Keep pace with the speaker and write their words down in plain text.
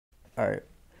All right.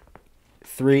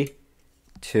 3,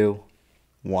 2,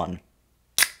 1.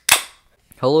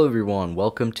 Hello, everyone.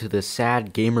 Welcome to the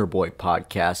Sad Gamer Boy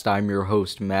podcast. I'm your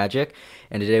host, Magic,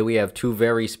 and today we have two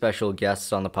very special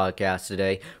guests on the podcast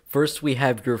today. First, we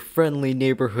have your friendly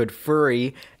neighborhood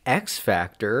furry, X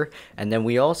Factor, and then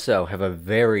we also have a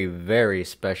very, very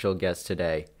special guest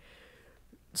today.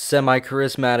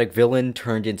 Semi-charismatic villain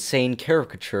turned insane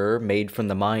caricature made from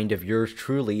the mind of yours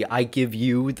truly. I give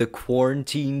you the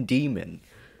Quarantine Demon.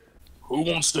 Who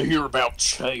wants to hear about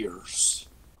chairs?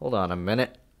 Hold on a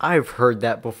minute. I've heard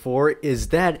that before. Is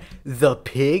that the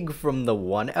pig from the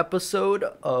one episode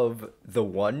of the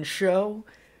one show?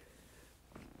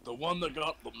 The one that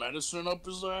got the medicine up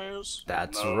his ass?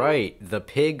 That's No. right. The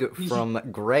pig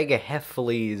from Greg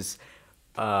Heffley's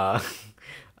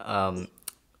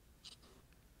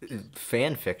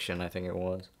fan fiction, I think it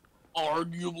was.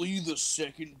 Arguably the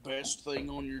second best thing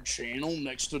on your channel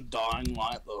next to Dying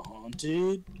Light the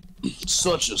Hunted?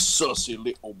 Such a sussy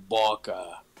little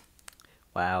baka.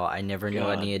 Wow, I never knew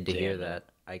I God needed to hear damn it.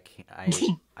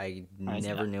 that. I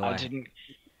never knew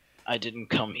I didn't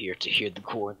come here to hear the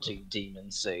quarantine demon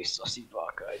say sussy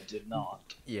vodka. I did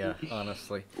not. Yeah,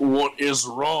 honestly. What is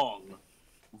wrong,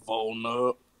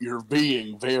 Volna? You're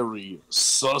being very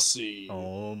sussy.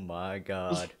 Oh my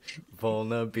god.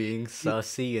 Volna being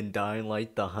sussy and Dying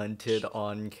Light the Hunted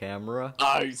on camera?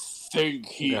 I think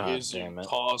he God is damn it.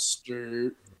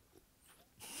 imposter.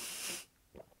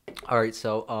 Alright,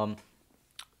 so,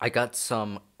 I got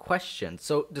some questions.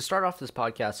 So, to start off this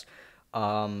podcast,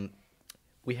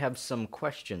 we have some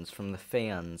questions from the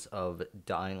fans of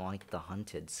Dying Light the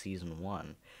Hunted Season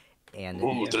 1. And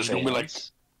Ooh, there's gonna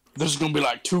be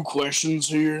like 2 questions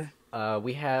here.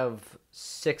 we have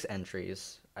 6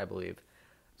 entries, I believe.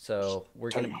 So, I'm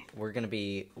gonna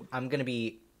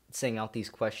be saying out these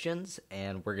questions,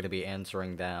 and we're gonna be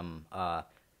answering them.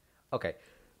 Okay,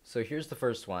 so here's the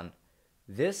first one.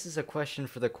 This is a question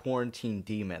for the Quarantine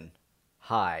Demon.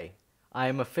 Hi, I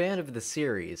am a fan of the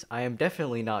series. I am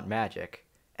definitely not Magic.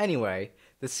 Anyway,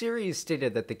 the series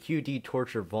stated that the QD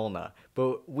tortured Volna,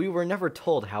 but we were never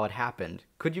told how it happened.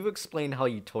 Could you explain how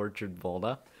you tortured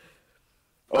Volna?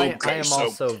 I am so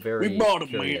also very we bought him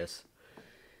curious.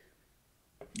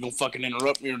 You gonna fucking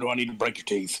interrupt me, or do I need to break your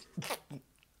teeth?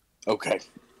 Okay.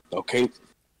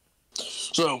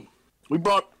 So we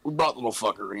brought the little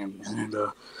fucker in, and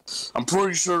I'm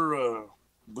pretty sure.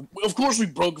 Of course, we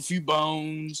broke a few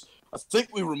bones. I think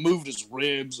we removed his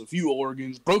ribs, a few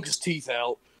organs, broke his teeth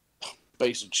out,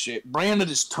 basic shit. Branded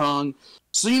his tongue,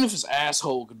 seen if his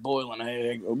asshole could boil an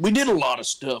egg. We did a lot of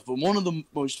stuff, but one of the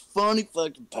most funny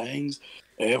fucking things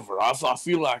ever. I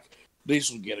feel like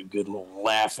this would get a good little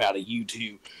laugh out of you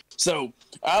two. So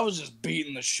I was just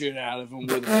beating the shit out of him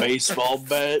with a baseball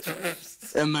bat,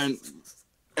 and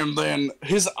then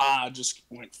his eye just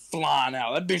went flying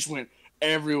out. That bitch went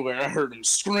everywhere. I heard him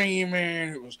screaming.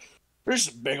 It was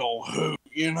just a big old hoot,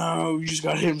 you know. You just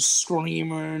got him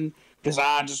screaming. His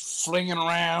eye just flinging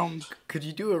around. Could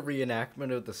you do a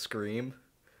reenactment of the scream?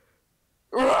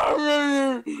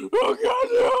 Oh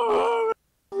God!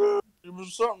 No. It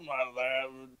was something like that.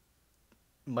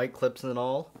 Mic clips and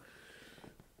all?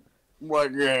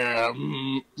 Like yeah.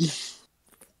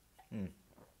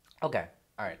 Okay,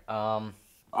 alright,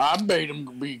 I made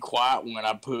him be quiet when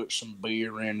I put some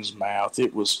beer in his mouth.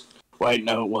 It was. Wait,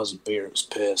 no, it wasn't beer. It was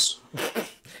piss.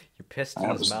 you pissed in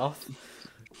his mouth?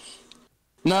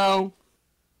 No,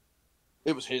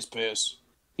 it was his piss.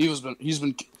 He's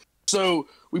been. So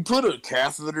we put a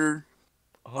catheter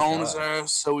on his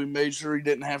ass, so we made sure he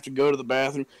didn't have to go to the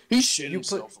bathroom. He shit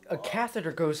himself. A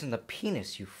catheter goes in the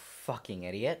penis, you fucking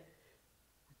idiot.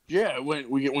 Yeah,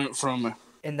 we went from.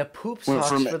 And the poop socks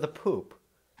for the poop.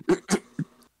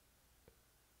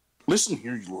 Listen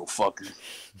here, you little fucker.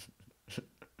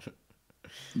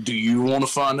 Do you want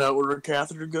to find out where a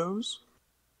catheter goes?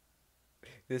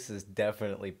 This is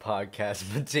definitely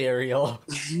podcast material.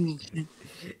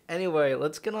 Anyway,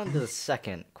 let's get on to the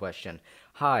second question.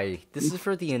 Hi, this is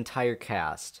for the entire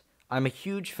cast. I'm a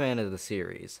huge fan of the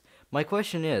series. My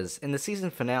question is, in the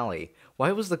season finale,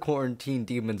 why was the Quarantine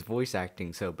Demon's voice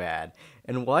acting so bad?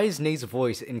 And why is Nate's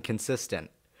voice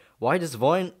inconsistent? Why does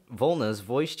Volna's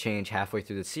voice change halfway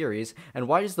through the series? And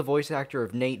why does the voice actor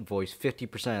of Nate voice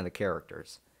 50% of the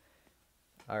characters?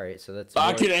 Alright, so that's...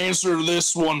 I can answer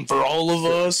this one for all of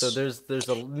us. So there's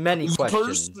many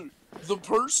questions. The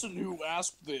person who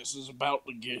asked this is about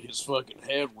to get his fucking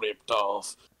head ripped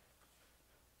off.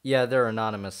 Yeah, they're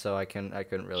anonymous, so I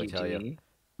couldn't really tell you.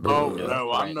 Oh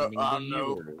no, I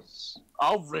know.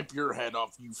 I'll rip your head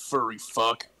off, you furry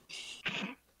fuck.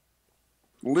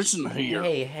 Listen here.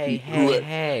 Hey,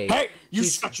 Hey, you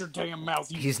He's- shut your damn mouth.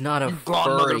 He's not a you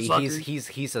blonde furry. motherfucker.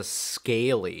 He's a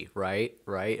scaly, right?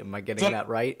 Right? Am I getting that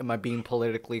right? Am I being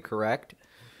politically correct?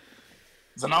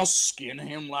 Then I'll skin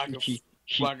him like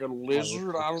a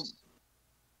lizard.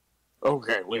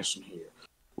 Okay, listen here.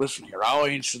 I'll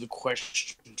answer the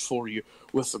question for you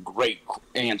with a great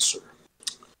answer.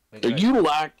 Do you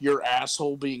like your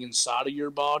asshole being inside of your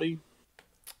body?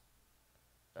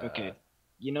 Okay.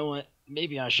 You know what?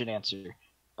 Maybe I should answer.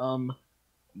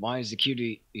 Why is the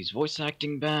cutie's voice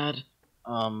acting bad?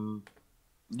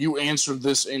 You answered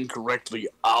this incorrectly.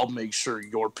 I'll make sure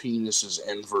your penis is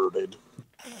inverted.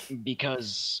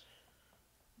 Because,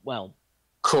 well,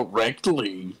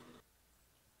 Correctly,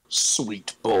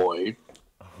 sweet boy.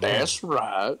 That's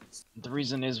right. the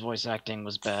reason his voice acting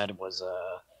was bad was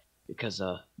because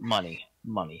money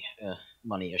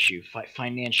issue,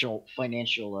 financial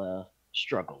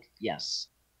struggle. Yes.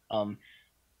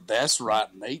 That's right.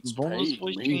 Nate's Volo's paid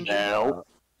voice me changing. now.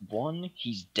 1,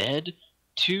 he's dead.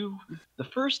 2, the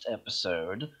first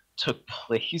episode took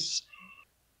place.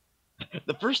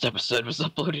 The first episode was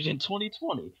uploaded in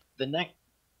 2020.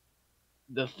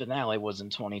 The finale was in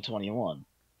 2021.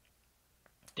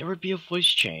 There would be a voice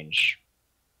change.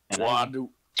 And Why I do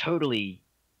totally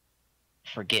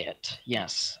forget.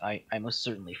 Yes, I most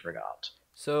certainly forgot.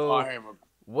 So I have a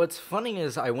what's funny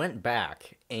is I went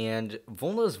back and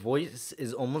Volna's voice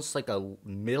is almost like a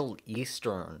Middle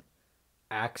Eastern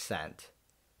accent.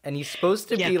 And he's supposed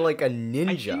to be like a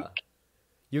ninja.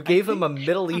 You gave him a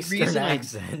Middle Eastern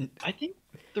accent. I think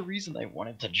the reason I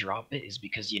wanted to drop it is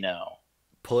because,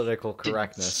 Political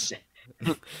correctness.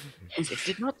 it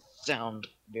did not sound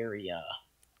very,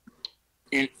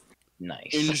 nice.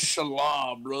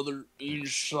 Inshallah, brother.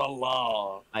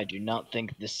 Inshallah. I do not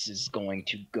think this is going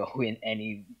to go in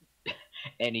any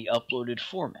uploaded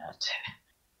format.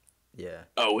 Yeah.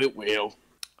 Oh, it will.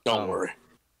 Don't worry.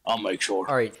 I'll make sure.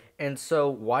 All right. And so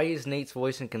why is Nate's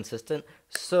voice inconsistent?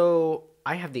 So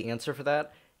I have the answer for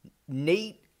that.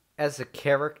 Nate as a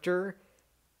character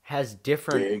has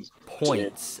different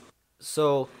points.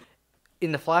 So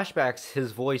in the flashbacks,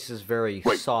 his voice is very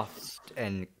soft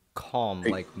and calm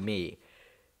like me.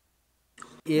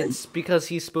 It's because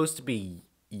he's supposed to be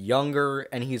younger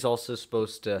and he's also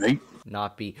supposed to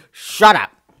not be... Shut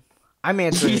up! I'm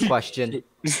answering the question.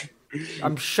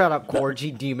 Shut up,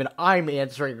 Corgi Demon. I'm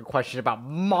answering a question about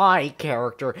my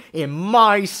character in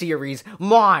my series.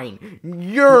 Mine.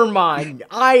 You're mine.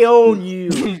 I own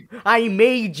you. I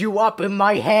made you up in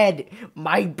my head.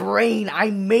 My brain.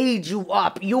 I made you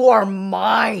up. You are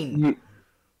mine.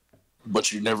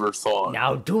 But you never thought.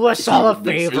 Now do us all a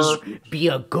favor. Be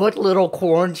a good little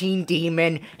quarantine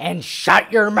demon and shut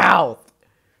your mouth.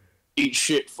 Eat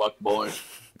shit, fuckboy.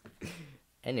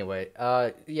 Anyway,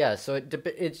 yeah, so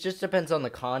it just depends on the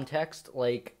context.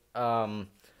 Like, that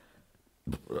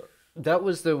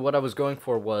was what I was going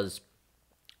for was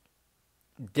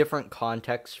different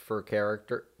context for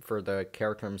the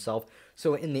character himself.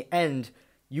 So in the end,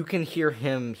 you can hear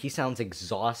him. He sounds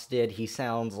exhausted. He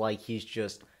sounds like he's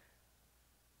just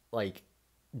like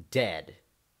dead.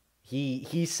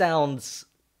 He sounds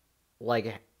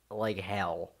like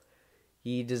hell.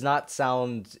 He does not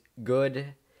sound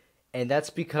good. And that's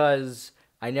because,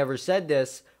 I never said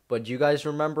this, but you guys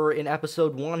remember in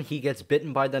episode 1, he gets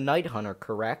bitten by the Night Hunter,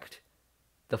 correct?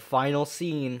 The final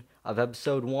scene of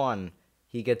episode 1,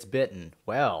 he gets bitten.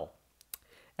 Well,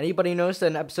 anybody notice that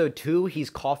in episode 2, he's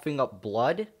coughing up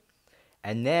blood?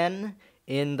 And then,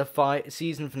 in the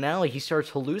season finale, he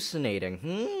starts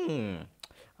hallucinating.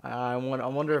 I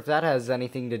wonder if that has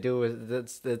anything to do with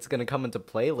that's going to come into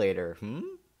play later.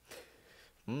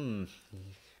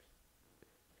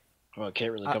 Well, it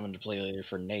can't really come into play later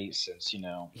for Nate since,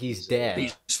 he's dead.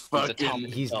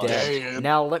 He's dead.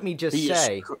 Now, let me just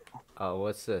say... Oh,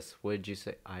 what's this? What did you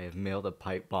say? I have mailed a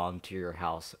pipe bomb to your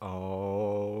house.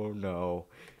 Oh, no.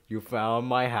 You found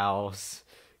my house.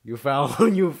 You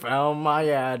found my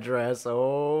address.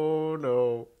 Oh,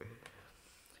 no.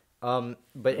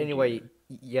 But anyway,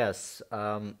 yes.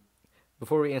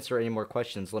 Before we answer any more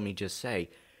questions, let me just say,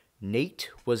 Nate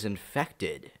was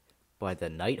infected by the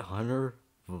Night Hunter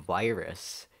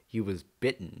virus. He was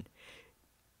bitten,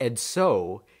 and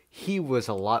so he was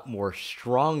a lot more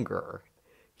stronger.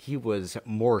 He was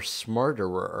more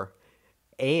smarter,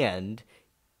 and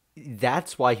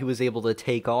that's why he was able to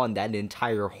take on that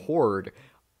entire horde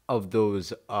of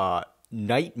those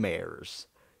nightmares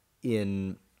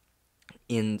in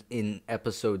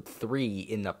episode 3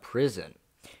 in the prison.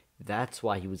 That's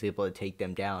why he was able to take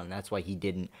them down. That's why he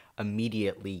didn't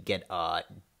immediately get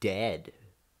dead.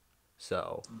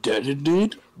 So dead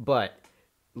indeed. But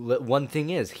one thing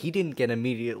is, he didn't get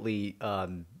immediately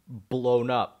blown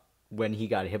up when he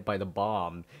got hit by the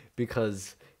bomb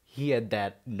because he had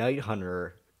that Night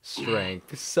Hunter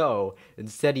strength. So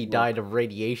instead, he died of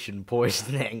radiation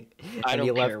poisoning. I and he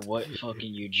don't care left, what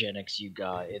fucking eugenics you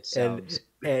got. It and sounds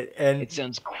and it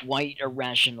sounds quite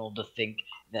irrational to think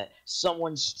that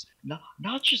someone's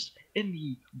not just in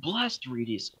the blast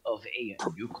radius of a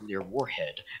nuclear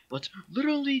warhead, but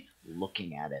literally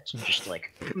looking at it, just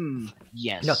like,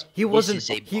 yes, no, he this wasn't. is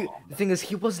a He bomb. the thing is,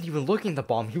 he wasn't even looking at the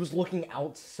bomb. He was looking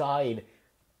outside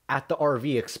at the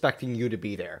RV, expecting you to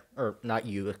be there, or not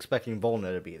you, expecting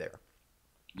Volna to be there.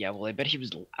 Yeah, well, I bet he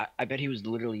was. I bet he was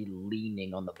literally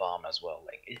leaning on the bomb as well.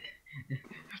 Like,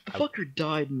 the fucker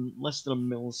died in less than a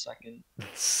millisecond.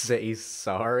 Say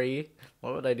sorry?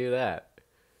 Why would I do that?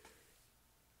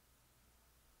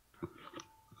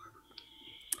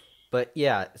 But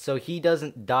yeah, so he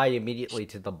doesn't die immediately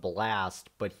to the blast,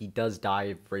 but he does die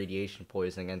of radiation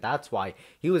poisoning, and that's why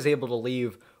he was able to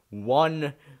leave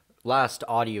one last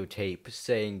audio tape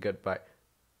saying goodbye.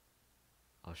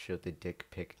 I'll show the dick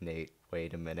pic, Nate.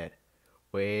 Wait a minute.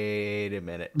 Wait a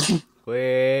minute.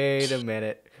 Wait a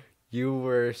minute. You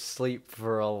were asleep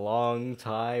for a long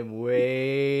time.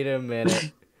 Wait a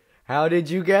minute. How did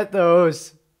you get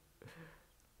those?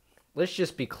 Let's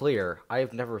just be clear. I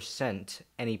have never sent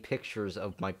any pictures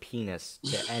of my penis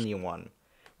to anyone.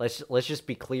 Let's just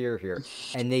be clear here.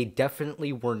 And they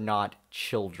definitely were not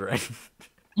children.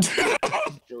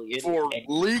 For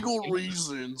legal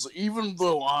reasons, even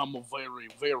though I'm a very,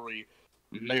 very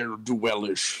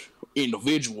ne'er-do-wellish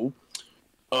individual,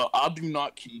 I do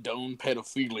not condone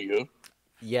pedophilia.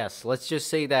 Yes, let's just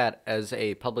say that as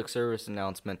a public service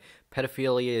announcement.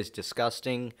 Pedophilia is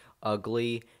disgusting,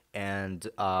 ugly, and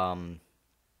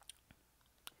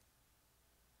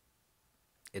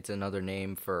it's another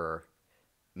name for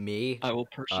me. I will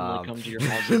personally come to your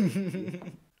house.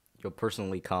 You'll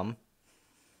personally come.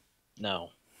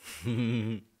 No.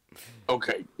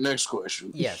 Okay, next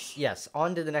question. Yes.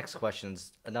 On to the next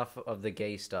questions. Enough of the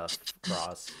gay stuff,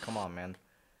 Ross. Come on, man.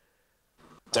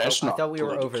 That's I not thought we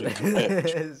were over politically correct.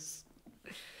 this.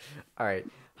 All right.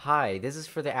 Hi, this is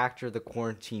for the actor The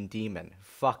Quarantine Demon.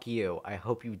 Fuck you. I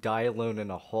hope you die alone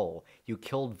in a hole. You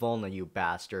killed Volna, you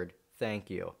bastard. Thank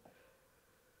you.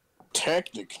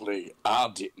 Technically,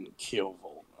 I didn't kill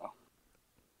Volna.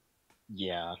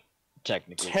 Yeah.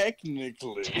 Technically.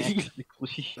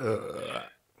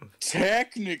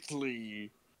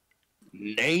 Technically,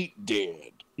 Nate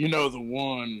did. You know, the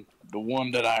one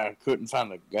that I couldn't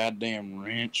find a goddamn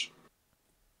wrench.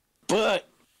 But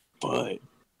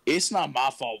it's not my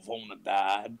fault Volna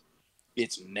died.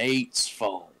 It's Nate's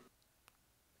fault.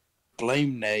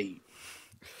 Blame Nate.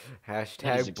 That is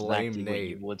Hashtag blame exactly what you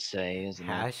Nate. would say, isn't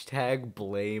it? Hashtag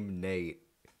blame Nate.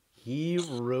 He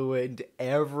ruined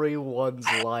everyone's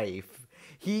life.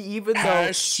 Even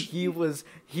though he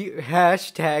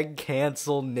hashtag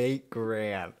cancel Nate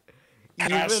Grant.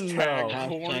 Even though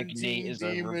Hashtag Nate is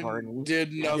over party.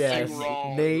 Did nothing yes,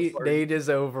 wrong. Nate is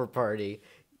over party.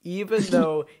 Even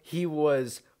though he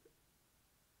was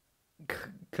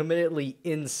committedly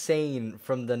insane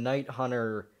from the Night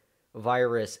Hunter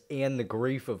virus and the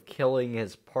grief of killing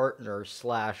his partner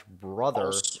 /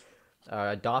 brother,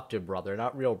 adopted brother,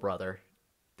 not real brother.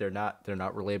 They're not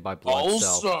related by blood.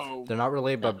 So they're not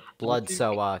related by blood.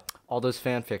 So all those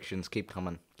fan fictions keep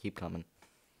coming.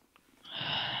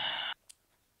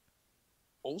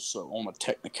 Also, on a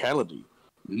technicality,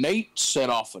 Nate set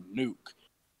off a nuke.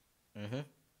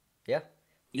 Yeah.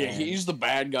 Yeah, he's the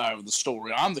bad guy of the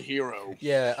story. I'm the hero.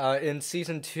 Yeah, in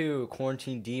Season 2,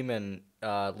 Quarantine Demon,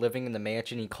 living in the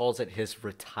mansion, he calls it his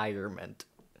retirement.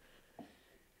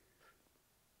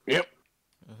 Yep.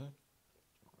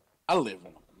 I live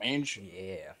in a mansion.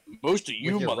 Yeah. Most of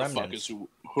you With your motherfuckers remnants. who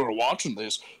are watching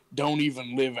this don't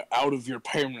even live out of your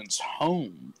parents'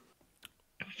 home.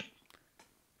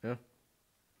 Yeah.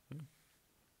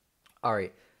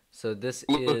 Alright, so this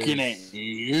Looking is... at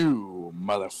you,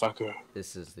 motherfucker.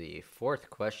 This is the fourth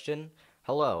question.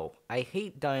 Hello, I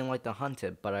hate Dying Like the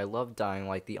Hunted, but I love Dying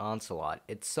Like the Onslaught.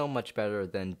 It's so much better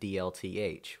than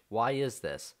DLTH. Why is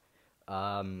this?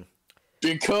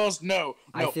 Because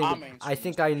I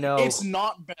think I know. It's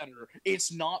not better.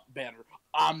 It's not better.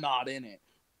 I'm not in it,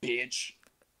 bitch.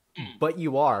 But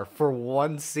you are for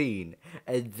one scene,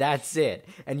 and that's it.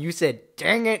 And you said,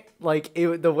 "Dang it!" Like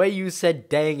the way you said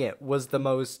 "dang it" was the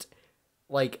most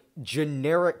like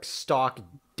generic stock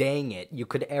 "dang it" you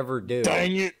could ever do.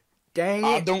 Dang it. Dang it!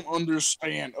 I don't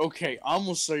understand. Okay, I'm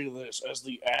gonna say this as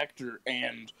the actor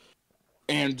and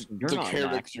You're the not character.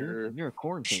 an actor. You're a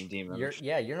quarantine demon.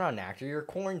 You're not an actor. You're a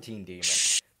quarantine demon.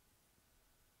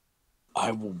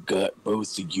 I will gut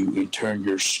both of you and turn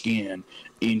your skin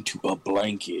into a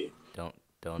blanket.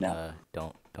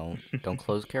 Don't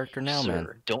close character now, Sir, man.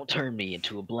 don't turn me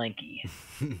into a blankie.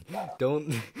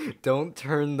 Don't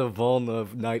turn the Volna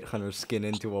of Night Hunter skin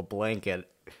into a blanket.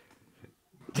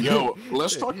 Yo,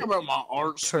 let's talk about my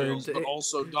art skills, Turned but it-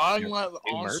 also Dying Light the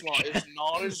Do merch? Onslaught is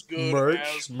not as good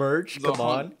as merch. the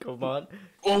Come on.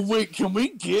 Oh wait, can we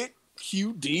get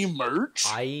QD merch?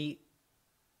 I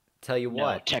tell you No,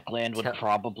 what. Techland would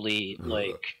probably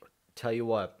Tell you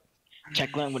what.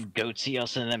 Techland would goatee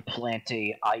us and then plant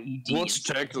a IED. What's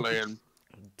Techland?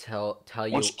 Tell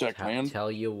you What's Techland?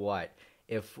 tell you what.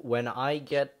 If when I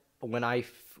get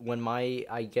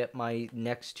my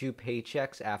next 2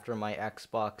 paychecks after my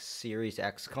Xbox Series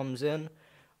X comes in,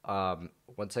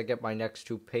 once I get my next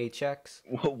 2 paychecks,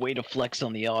 Way to flex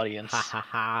on the audience. ha ha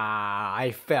ha!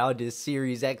 I found a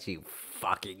Series X, you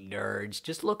fucking nerds.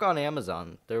 Just look on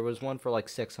Amazon. There was one for like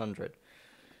 600.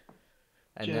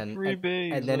 And Jeffrey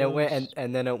then it went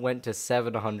and then it went to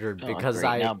 700 because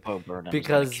great. Now Bo Burnham's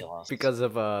because gonna kill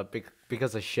us.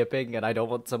 because of shipping, and I don't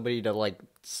want somebody to like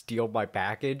steal my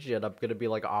package, and I'm gonna be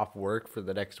like off work for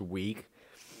the next week,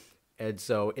 and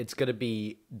so it's gonna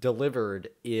be delivered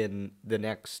in the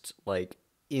next like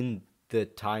in the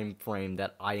time frame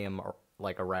that I am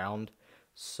like around,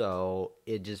 so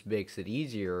it just makes it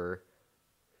easier.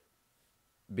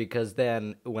 Because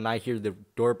then, when I hear the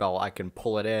doorbell, I can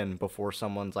pull it in before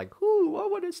someone's like, "Ooh, I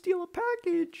want to steal a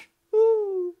package.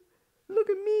 Ooh, look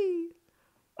at me."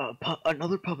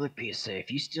 Another public PSA: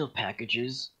 if you steal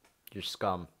packages, You're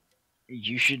scum.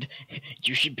 you should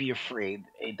be afraid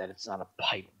that it's not a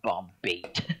pipe bomb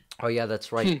bait. Oh yeah,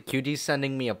 that's right. QD's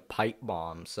sending me a pipe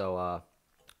bomb, so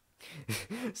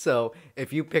so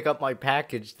if you pick up my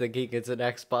package thinking it's an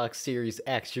Xbox Series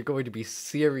X, you're going to be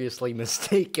seriously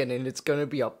mistaken, and it's going to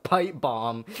be a pipe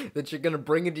bomb that you're going to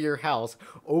bring into your house,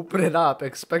 open it up,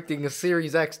 expecting a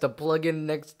Series X to plug in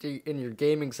next to in your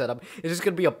gaming setup. It's just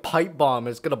going to be a pipe bomb,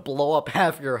 and it's going to blow up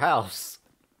half your house.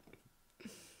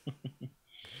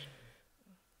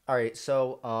 All right,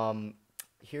 so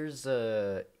here's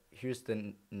the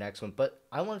next one, but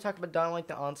I want to talk about Dying Light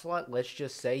the Onslaught. Let's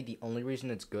just say the only reason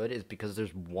it's good is because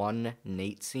there's one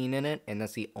Nate scene in it, and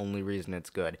that's the only reason it's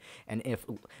good. And if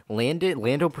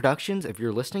Lando Productions, if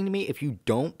you're listening to me, if you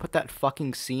don't put that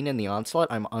fucking scene in the Onslaught,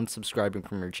 I'm unsubscribing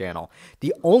from your channel.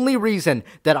 The only reason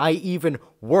that I even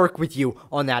work with you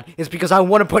on that is because I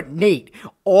want to put Nate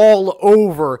all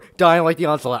over Dying Light the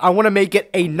Onslaught. I want to make it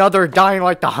another Dying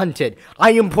Light the Hunted.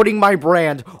 I am putting my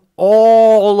brand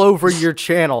all over your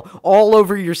channel, all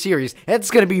over your series.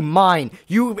 It's gonna be mine.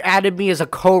 You added me as a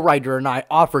co-writer and I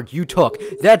offered, you took.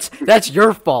 That's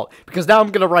your fault, because now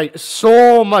I'm gonna write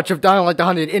so much of Dying Light the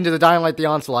Hunted into the Dying Light the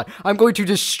Onslaught. I'm going to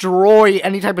destroy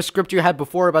any type of script you had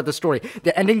before about the story.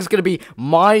 The ending's gonna be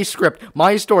my script,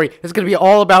 my story. It's gonna be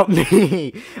all about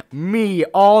me.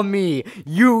 All me.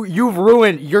 You've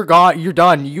ruined, you're gone, you're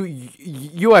done.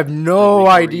 You have no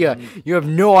idea. You have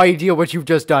no idea what you've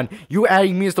just done. You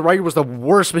adding me as the writer was the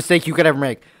worst mistake you could ever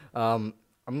make. I'm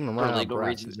gonna run For out of legal breath.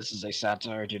 reasons, this is a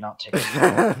satire. Do not take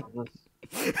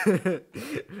it.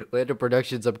 Lando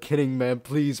Productions, I'm kidding, man.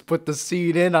 Please put the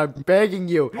scene in. I'm begging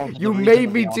you. Oh, for the You reason made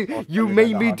of me the do. Onslaught You better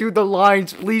made than me the do the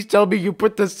lines. Please tell me you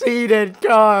put the scene in.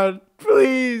 God,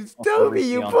 please tell me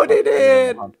you put it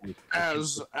in.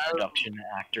 As Production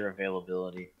actor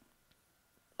availability.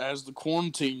 as the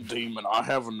quarantine demon, I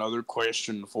have another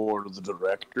question for the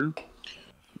director.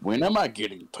 When am I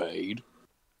getting paid?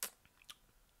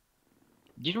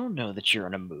 You don't know that you're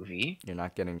in a movie. You're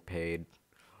not getting paid.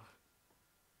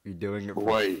 You're doing it for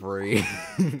Wait. free.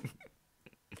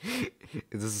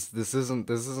 This isn't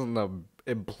a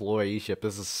employeeship.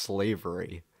 This is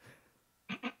slavery.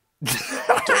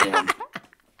 Damn.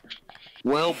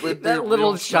 Well, it'd be a That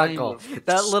little real shame chuckle. if-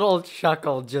 That little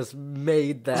chuckle just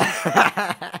made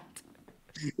that.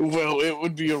 Well, it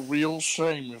would be a real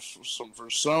shame if for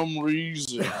some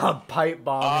reason A pipe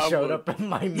bomb I showed would- up in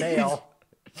my mail.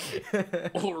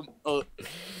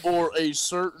 or a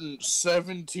certain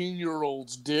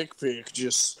 17-year-old's dick pic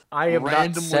just I am not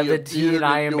randomly 17. appeared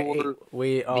I in am. your-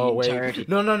 Wait. The Oh wait. entirety-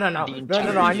 No. the I need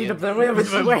to.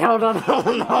 entirety Wait. Hold on.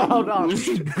 Hold on.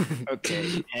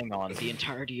 Okay, hang on. The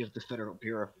entirety of the Federal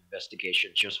Bureau of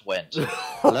Investigation just went.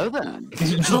 Hello there.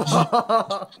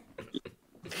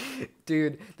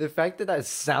 Dude, the fact that that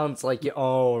sounds like you.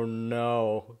 Oh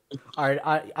no. All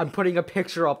right, I'm putting a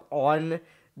picture up on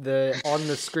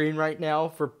the screen right now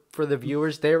for the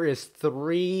viewers. There is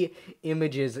 3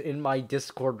 images in my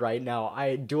Discord right now.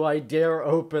 I dare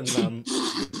open them.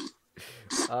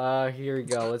 Here we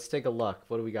go. Let's take a look.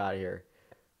 What do we got here?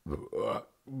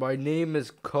 My name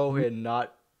is Cohen,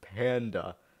 not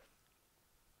panda.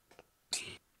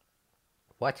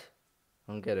 What?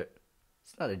 I don't get it.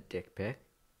 It's not a dick pic.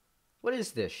 What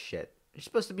is this shit? You're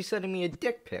supposed to be sending me a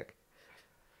dick pic.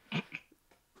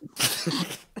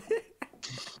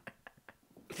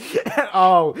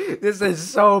 Oh, this is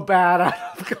so bad out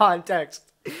of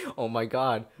context. Oh my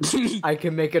god. I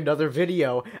can make another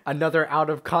video, another out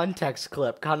of context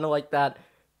clip, kind of like that.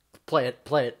 Play it,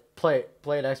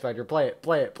 X Factor, play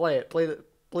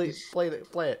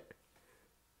it.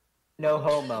 No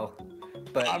homo.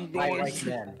 But I'm I going like to-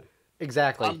 men.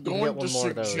 Exactly. I'm You can get going one to more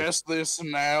of those. suggest this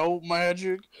now,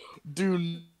 Magic.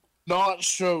 Do not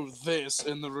show this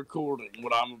in the recording,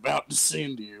 what I'm about to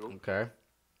send you. Okay.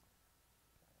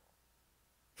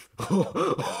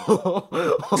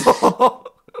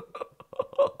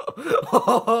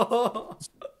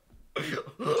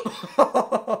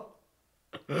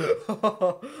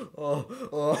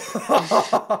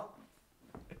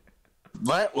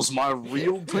 That was my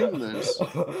real penis.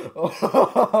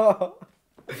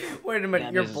 Wait a minute,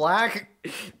 That you're is- black?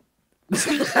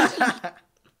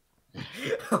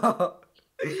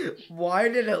 Why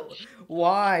did it?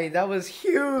 Why? That was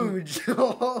huge.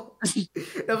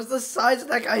 That was the size of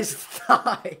that guy's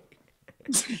thigh.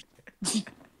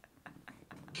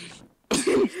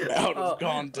 Out of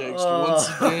context, once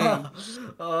again.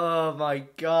 Oh my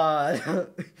god.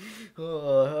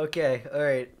 Okay,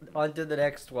 alright. On to the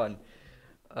next one.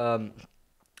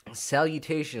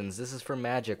 Salutations. This is for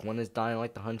Magic. When is Dying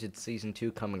Like the Hunted Season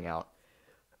 2 coming out?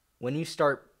 When you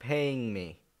start paying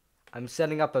me. I'm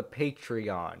setting up a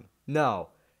Patreon. No.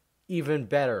 Even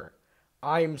better.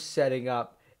 I'm setting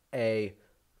up a...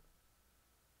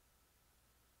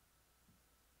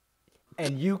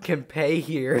 And you can pay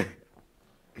here.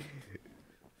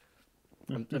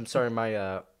 I'm sorry,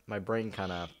 my brain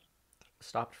kind of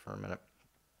stopped for a minute.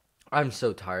 I'm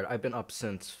so tired. I've been up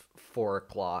since 4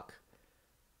 o'clock.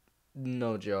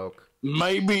 No joke.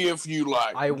 Maybe if you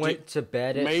like, I went to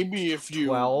bed at maybe if you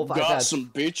 12. I've got had-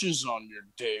 some bitches on your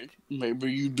dick,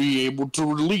 maybe you'd be able to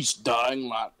release Dying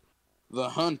Like the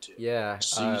Hunted. Yeah,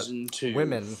 Season 2.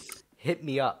 women hit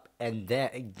me up and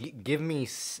then give me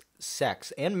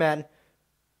sex and men.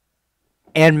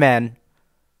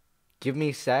 Give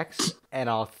me sex and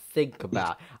I'll think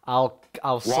about. I'll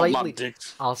Want my slightly dick?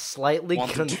 I'll slightly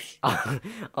Want the dick?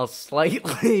 I'll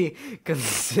slightly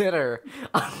consider.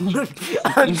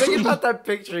 I'm thinking about that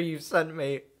picture you sent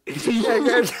me.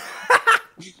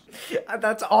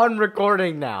 That's on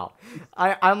recording now.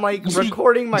 I'm like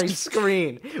recording my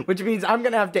screen, which means I'm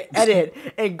gonna have to edit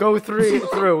and go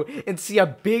through and see a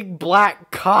big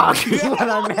black cock when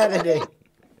I'm editing.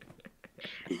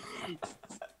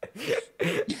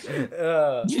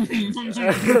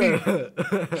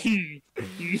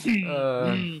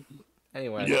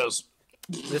 Anyway, Yes.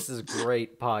 this is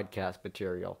great podcast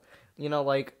material. You know,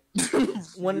 like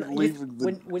when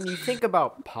you think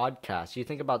about podcasts, you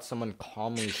think about someone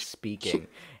calmly speaking,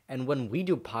 and when we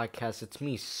do podcasts, it's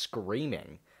me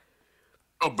screaming.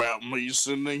 About me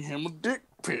sending him a dick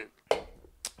pic.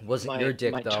 Wasn't your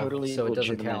dick my though, totally so it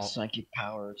doesn't legitimate count. psychic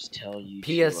powers tell you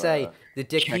PSA: to, the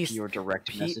dick check he your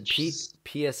direct messages.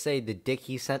 PSA: the dick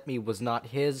he sent me was not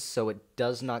his, so it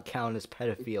does not count as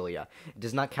pedophilia. It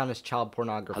does not count as child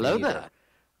pornography. Hello either. there.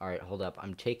 All right, hold up.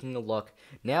 I'm taking a look.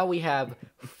 Now we have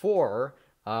 4.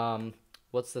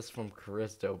 What's this from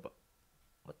Caristo?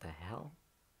 What the hell?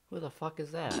 Who the fuck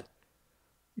is that?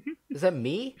 Is that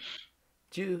me?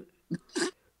 Did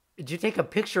you take a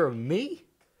picture of me?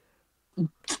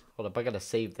 Hold up, I gotta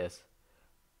save this.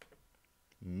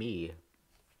 Me.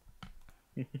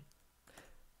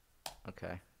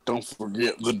 Okay. Don't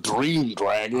forget the Dream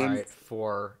Dragon. Alright,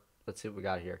 4. Let's see what we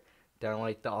got here. Down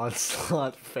like the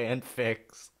Onslaught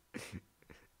fanfics.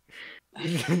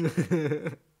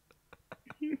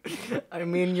 I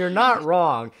mean, you're not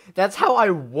wrong. That's how I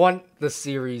want the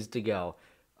series to go.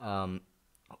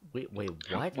 Wait,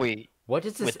 what? Wait, What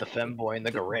is this? with the femboy and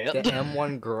the Garand. The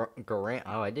M1 Garand.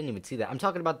 Oh, I didn't even see that. I'm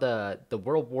talking about the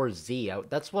World War Z.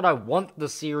 That's what I want the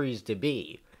series to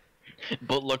be.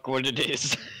 But look what it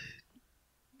is.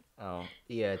 Oh,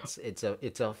 yeah, it's a.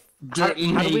 Didn't How do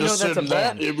mean we to know that's a send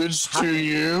that man? image to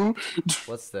you.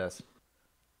 What's this?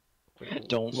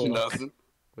 Don't look. Nothing.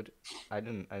 I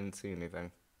didn't see anything.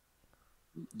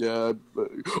 Yeah, but,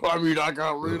 I mean, I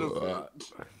got rid of it.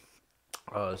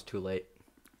 Oh, it's too late.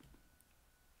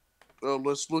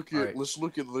 Let's look at Alright.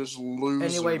 this loser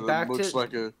Anyway, that looks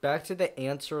like a. back to the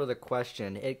answer of the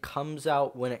question. It comes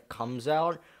out when it comes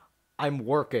out. I'm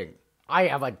working. I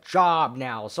have a job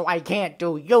now, so I can't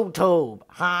do YouTube,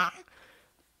 huh?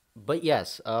 But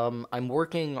yes, I'm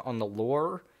working on the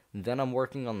lore then I'm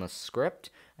working on the script,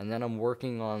 and then I'm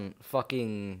working on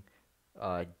fucking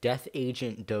Death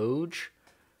Agent Doge.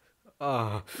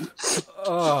 Uh,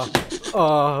 uh,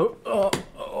 uh,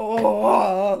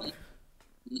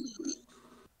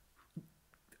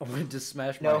 I wanted to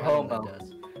smash my No head on the homo.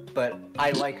 desk. But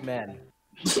I like men.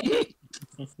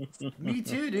 Me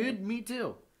too, dude. Me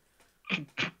too.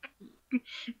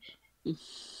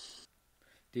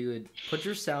 Dude, put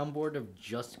your soundboard of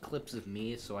just clips of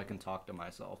me so I can talk to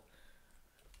myself.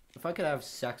 If I could have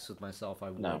sex with myself, I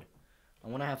would. No. I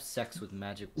want to have sex with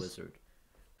Magic Wizard.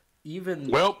 Even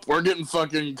Well, we're getting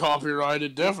fucking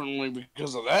copyrighted definitely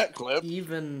because of that clip.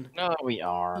 even No, we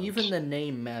aren't. even the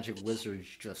name Magic Wizard's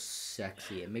just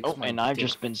sexy. It makes Oh, my and I've dick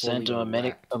just been fully sent to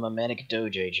erect. a mimetic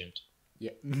Doge agent. Yeah,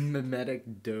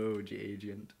 mimetic Doge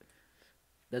agent.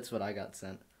 That's what I got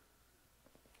sent.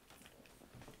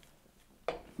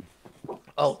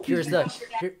 Oh, here's the.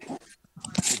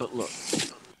 But look,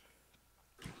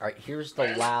 All right, here's the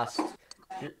last.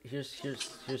 Here's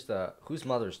the. Whose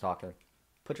mother's talking?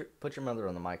 Put your mother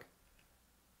on the mic.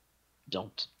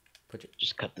 don't. Put your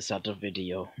Just cut this out of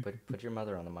video. put your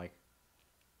mother on the mic.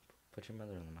 Put your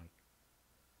mother on the mic.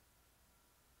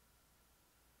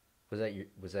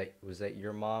 Was that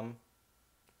your mom?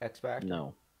 X Factor?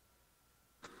 No.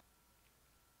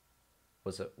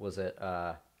 Was it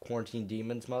Quarantine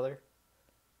Demon's mother?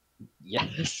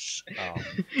 Yes. Oh.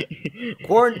 He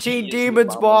Quarantine is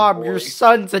Demon's the mom, boy. your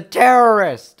son's a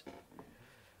terrorist.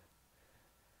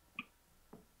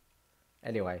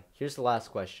 Anyway, here's the last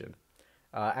question.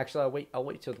 Actually, I'll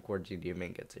wait till the Quarantine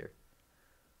Demon gets here.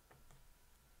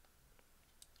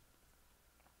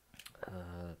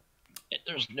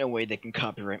 There's no way they can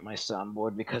copyright my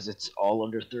soundboard because it's all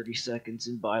under 30 seconds,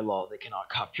 and by law they cannot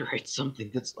copyright something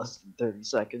that's less than 30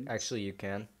 seconds. Actually, you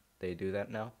can. They do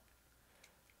that now.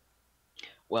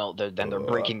 Well, then they're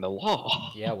breaking the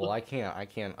law. Yeah, well, I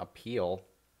can't appeal.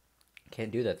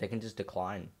 Can't do that. They can just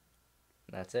decline.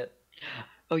 That's it.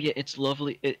 Oh yeah, it's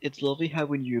lovely. It's lovely how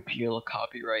when you appeal a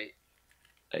copyright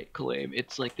claim,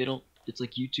 it's like they don't. It's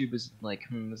like YouTube is like,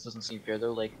 this doesn't seem fair. They're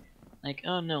like,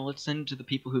 oh no, let's send it to the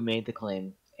people who made the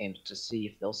claim and to see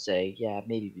if they'll say, yeah,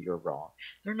 maybe you're wrong.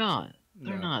 They're not.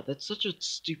 They're No. not. That's such a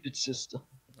stupid system.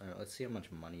 All right, let's see how much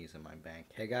money is in my bank.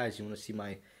 Hey guys, you want to see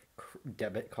my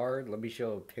debit card? Let me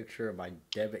show a picture of my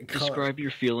debit card. Describe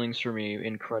your feelings for me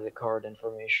in credit card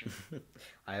information.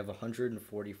 I have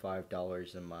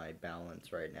 $145 in my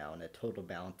balance right now, and a total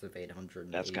balance of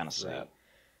 $883. That's kind of sad.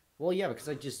 Well, yeah, because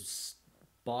I just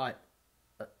bought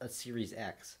a Series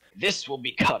X. This will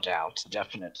be cut out,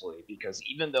 definitely, because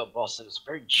even though Boston is a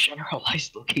very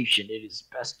generalized location, it is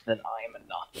best that I am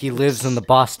not. He lives in the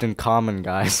Boston Common,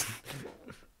 guys.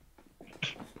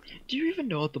 Do you even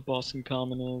know what the Boston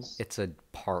Common is? It's a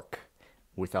park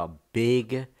with a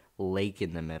big lake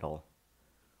in the middle.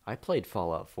 I played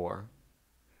Fallout 4.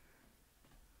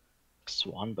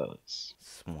 Swan boats.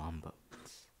 Swan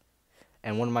boats.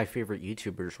 And one of my favorite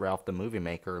YouTubers, Ralph the Movie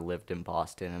Maker, lived in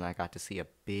Boston, and I got to see a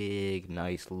big,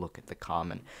 nice look at the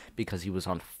Common because he was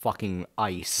on fucking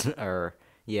ice.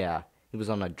 Yeah, he was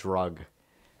on a drug.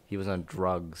 He was on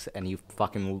drugs, and he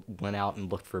fucking went out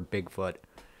and looked for Bigfoot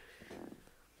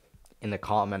in the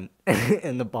Common,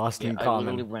 in the Boston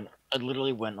Common. I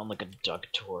literally went on like a duck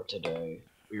tour today.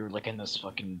 We were like in this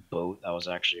fucking boat that was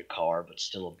actually a car, but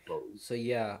still a boat. So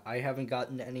yeah, I haven't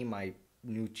gotten any of my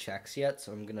new checks yet,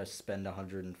 so I'm gonna spend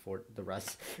 104 the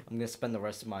rest. I'm gonna spend the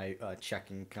rest of my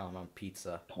checking account on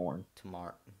pizza Porn.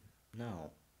 tomorrow. No,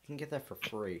 you can get that for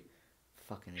free.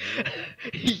 Fucking idiot.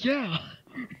 Yeah,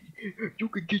 you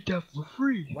could get that for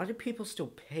free. Why do people still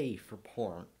pay for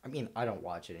porn? I mean, I don't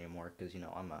watch it anymore because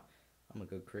I'm a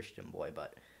good Christian boy,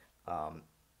 but why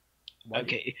do-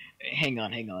 Okay, hang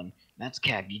on. That's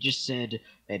cap. You just said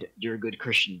that you're a good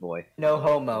Christian boy. No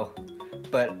homo.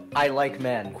 But I like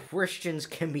men. Christians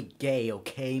can be gay,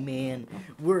 okay, man?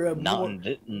 We're a Not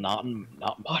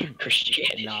modern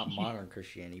Christianity. not modern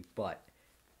Christianity, but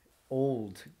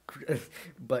old,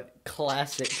 but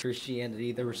classic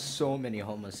Christianity. There were so many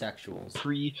homosexuals.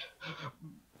 Pre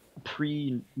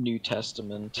New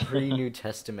Testament. Pre-New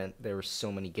Testament, there were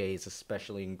so many gays,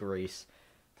 especially in Greece.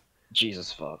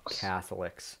 Jesus fucks.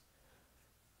 Catholics.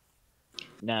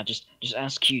 Nah, just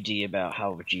ask QD about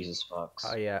how Jesus fucks.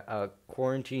 Oh yeah,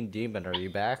 Quarantine Demon, are you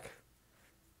back?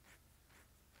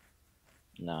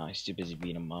 Nah, he's too busy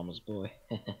being a mama's boy.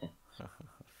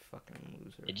 Fucking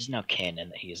loser. It is now canon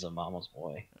that he is a mama's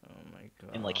boy, Oh my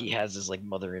god. and like he has his like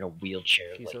mother in a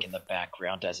wheelchair, He's like a in the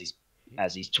background as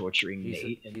he's torturing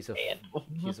Nate and he's a Animal.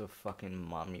 he's a fucking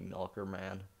mommy milker,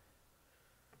 man.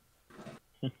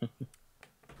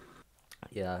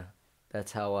 Yeah,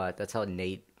 that's how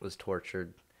Nate was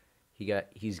tortured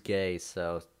he's gay,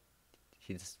 so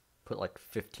he's put like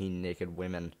 15 naked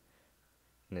women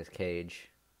in his cage,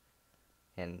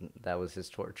 and that was his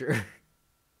torture.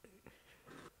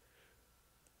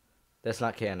 That's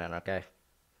not canon, okay?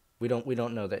 We don't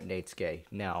know that Nate's gay.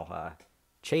 Now,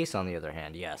 Chase, on the other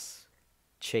hand, yes.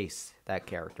 Chase, that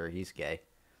character, he's gay.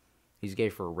 He's gay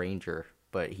for Ranger,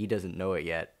 but he doesn't know it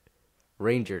yet.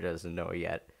 Ranger doesn't know it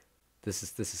yet. This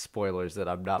is spoilers that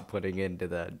I'm not putting into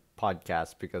the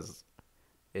podcast because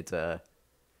it's a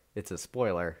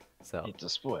spoiler. So It's a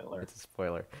spoiler. it's a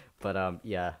spoiler. But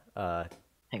yeah,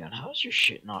 Hang on, how is your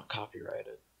shit not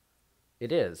copyrighted?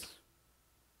 it is.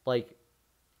 Like,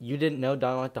 you didn't know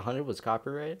Dynamite the Hunted was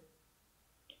copyrighted?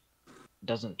 It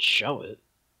doesn't show it.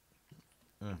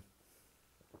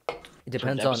 It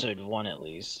depends on episode 1 at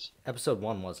least. episode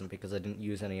 1 wasn't because I didn't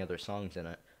use any other songs in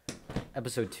it.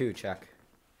 Episode 2, check.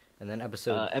 And then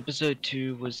Episode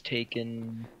 2 was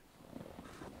taken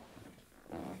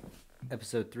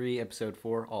episode 3, episode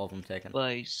 4, all of them taken.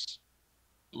 by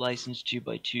licensed to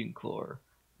by TuneCore.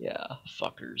 Yeah,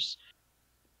 fuckers.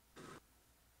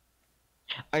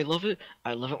 I love it.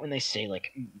 I love it when they say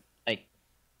like,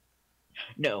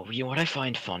 no. You know what I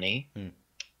find funny?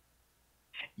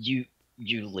 You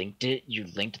linked it. You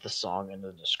linked the song in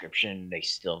the description. And they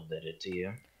still did it to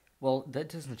you. Well, that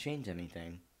doesn't change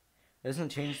anything. It doesn't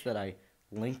change that I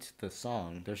linked the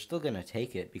song. They're still gonna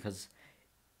take it because,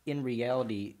 in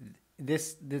reality,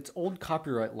 it's old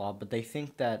copyright law. But they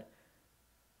think that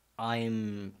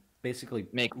I'm basically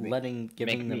Make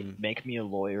me a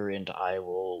lawyer, and I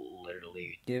will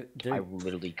literally,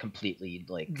 completely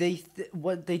like.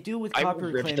 What they do with I will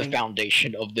copyright rip the claiming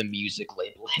foundation of the music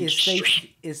label is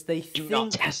industry. they Do think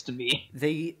not test me.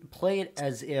 they play it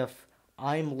as if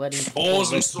I'm letting people Balls,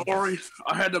 I'm listen- sorry.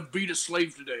 I had to beat a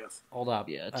slave to death. Hold up.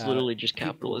 Yeah, it's literally just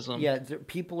capitalism.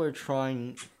 People are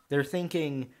trying. They're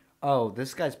thinking, oh,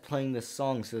 this guy's playing this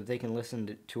song so that they can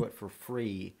listen to it for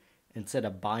free instead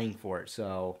of buying for it.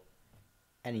 So,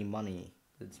 any money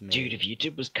that's made, Dude, if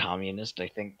YouTube was communist, I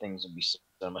think things would be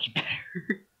so much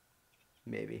better.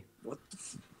 maybe.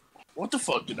 What the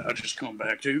fuck did I just come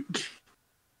back to?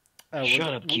 Oh,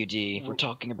 Shut up, QD. We're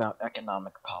talking about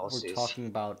economic We're policies. talking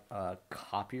about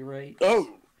copyright. Oh,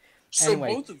 so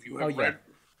Anyway. both of you Oh, have yeah.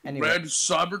 Anyway. read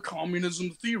cyber communism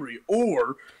theory,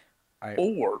 or I-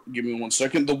 give me 1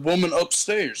 second, the woman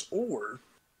upstairs, or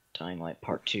Dying Light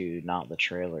Part 2, not the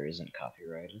trailer, isn't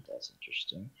copyrighted. That's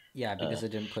interesting. Yeah, because I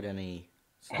didn't put any.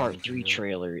 Part songs 3 into it.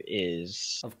 trailer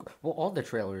is... Well, all the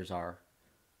trailers are,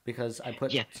 because I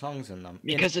put Yeah. songs in them.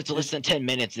 Because it's less than 10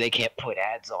 minutes, they can't put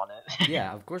ads on it.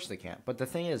 Yeah, of course they can't. But the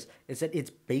thing is that it's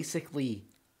basically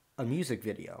a music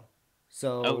video.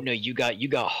 So Oh no, you got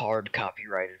hard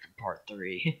copyrighted for Part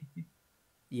 3.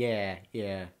 yeah.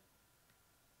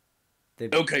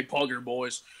 okay, Pugger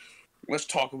boys, let's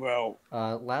talk about.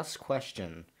 Last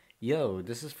question. Yo,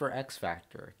 this is for X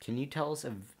Factor. Can you tell us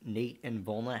if Nate and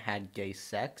Volna had gay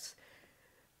sex?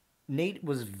 Nate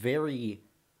was very,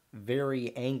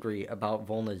 very angry about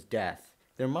Volna's death.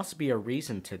 There must be a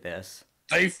reason to this.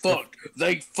 They fucked.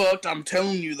 They fucked. I'm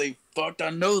telling you, they fucked.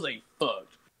 I know they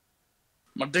fucked.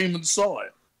 My demon saw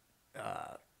it.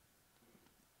 Yeah.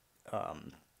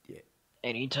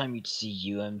 Anytime you'd see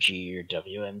UMG or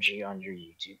WMG on your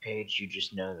YouTube page, you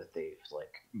just know that they've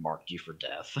like marked you for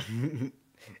death.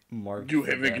 Mark You for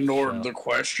have that ignored show. the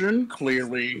question.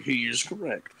 Clearly, he is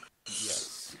correct.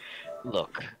 Yes.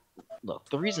 Look,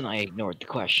 the reason I ignored the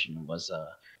question was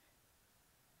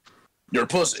You're a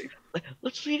pussy.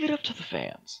 let's leave it up to the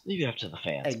fans. Leave it up to the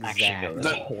fans. Actually, no, that's a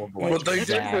Exactly. horrible But idea. they That's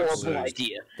a did have horrible sex.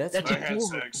 idea. That's That's a I had horrible.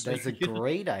 sex. That's a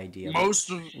great idea.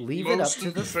 Most of Leave it most up to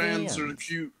of the the fans are fans.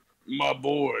 cute. My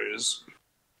boys.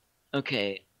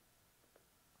 Okay.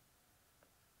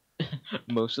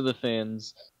 Most of the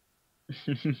fans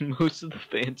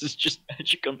is just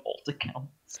magic on alt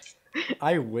accounts.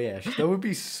 I wish. That would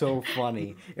be so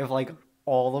funny if like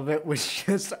all of it was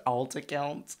just alt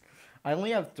accounts. I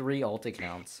only have 3 alt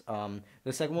accounts.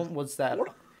 The second one was that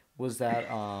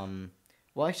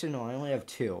well, actually no, I only have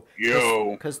 2.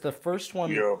 Yo. Cuz the first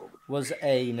one Yo. was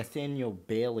a Nathaniel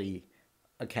Bailey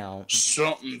account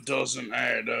Something doesn't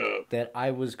add up. that I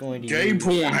was going to Gay use.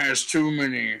 porn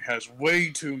has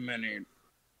way too many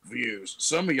views.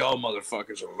 Some of y'all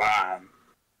motherfuckers are lying.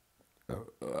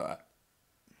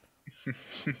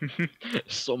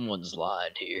 Someone's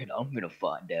lied here, and I'm gonna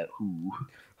find out who.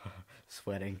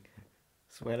 Sweating.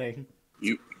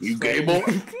 You gay boy?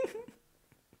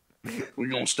 We're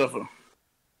gonna stuff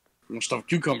a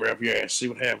cucumber up your ass, see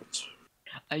what happens.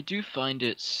 I do find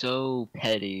it so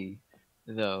petty,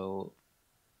 though.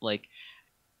 Like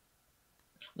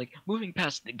moving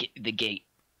past the gate.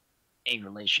 a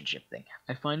relationship thing.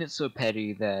 I find it so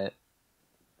petty that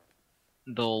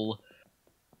they'll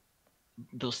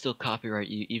still copyright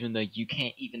you, even though you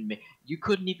can't even you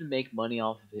couldn't even make money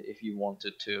off of it if you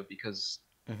wanted to because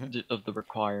of the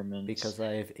requirements. Because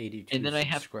I have 82 and then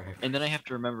subscribers. I have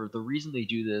to remember the reason they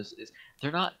do this is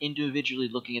they're not individually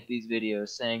looking at these videos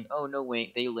saying, "Oh no,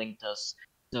 wait, they linked us,"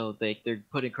 so they're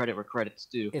putting credit where credit's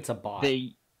due. It's a bot.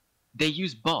 They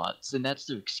use bots, and that's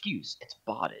their excuse. It's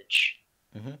bottage.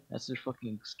 Mhm. That's their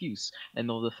fucking excuse, and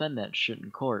they'll defend that shit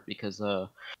in court because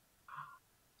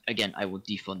again, I will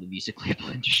defund the music label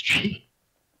industry.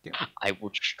 Yeah. I will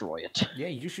destroy it. Yeah,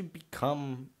 you should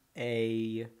become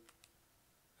a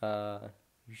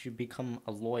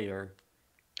lawyer.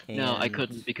 No, I and-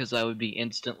 couldn't because I would be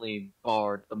instantly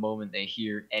barred the moment they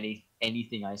hear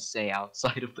anything I say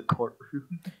outside of the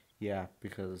courtroom. Yeah,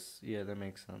 because that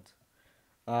makes sense.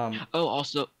 Oh,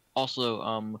 also,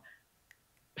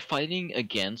 fighting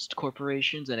against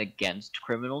corporations and against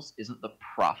criminals isn't the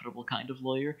profitable kind of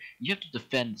lawyer. You have to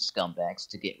defend scumbags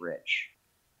to get rich.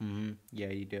 Yeah,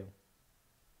 you do.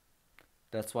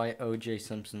 That's why O.J.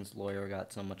 Simpson's lawyer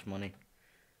got so much money.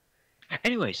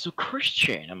 Anyway, so Chris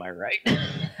Chan, am I right?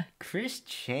 Chris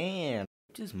Chan,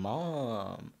 his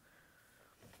mom.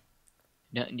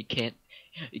 No, you can't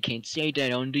say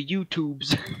that on the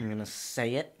YouTubes. I'm gonna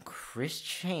say it. Chris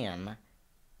Chan.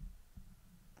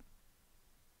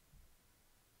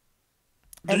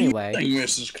 Anyway, Do you think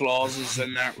Mrs. Claus is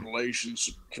in that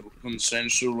relationship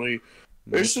consensually?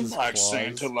 Isn't Mrs. like Claus-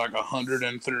 Santa like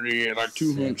 138, like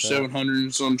 200, Santa. 700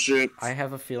 and some shit? I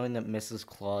have a feeling that Mrs.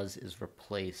 Claus is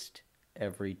replaced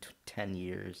every 10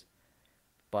 years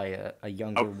by a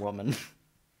younger woman.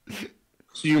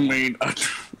 You mean a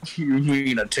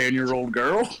 10-year-old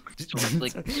girl? So it's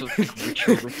like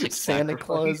ritualistic Santa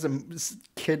Claus sacrifice.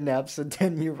 kidnaps a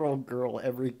 10-year-old girl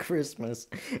every Christmas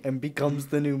and becomes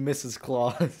the new Mrs.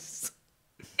 Claus.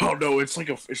 Oh no, it's like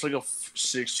a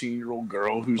 16-year-old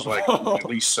girl who's like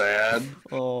really sad.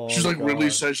 Oh, She's like really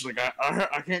God. sad. She's like,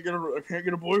 I can't get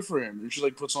a boyfriend. And she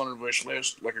like puts on her wish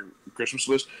list, like her Christmas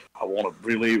list. I want a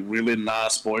really really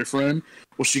nice boyfriend.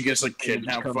 Well, she gets like And it just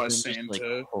kidnapped by comes in just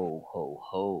Santa, like, ho ho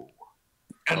ho.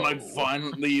 and like Oh.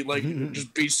 violently like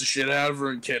just beats the shit out of her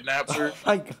and kidnaps her. Oh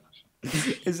my God.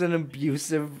 Is an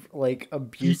abusive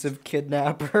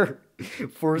kidnapper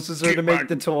forces her to make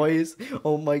the toys.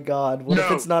 Oh my God! What if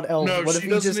No, it's not elves? no, What if she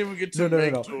he doesn't just even get to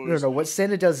make toys. no? What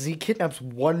Santa does is he kidnaps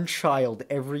one child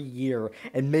every year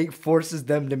and forces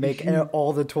them to make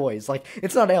all the toys. Like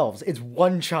it's not elves; it's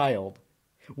one child.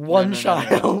 One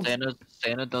child.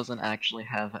 Santa doesn't actually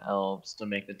have elves to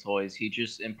make the toys. He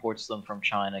just imports them from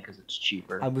China because it's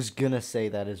cheaper. I was gonna say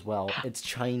that as well. It's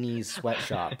Chinese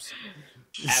sweatshops.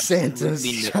 Absolutely Santa's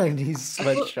no. Chinese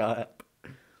sweatshop.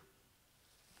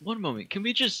 One moment, can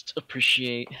we just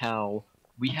appreciate how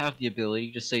we have the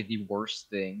ability to say the worst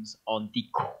things on the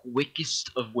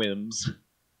quickest of whims?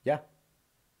 Yeah,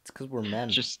 it's because we're men.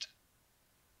 Just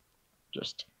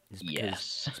It's because-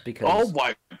 yes. It's because All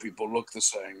white people look the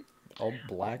same. all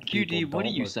black people QD, what are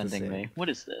don't you look the sending same. me? What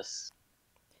is this?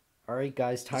 All right,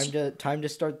 guys, time to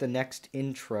start the next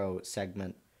intro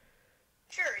segment.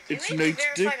 Sure, you It's may be Nate's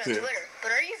dick verified on pic. Twitter,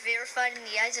 but are you verified in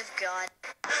the eyes of God?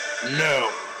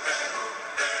 No.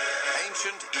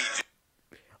 Ancient Egypt.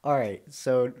 All right,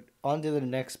 so on to the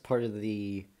next part of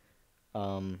the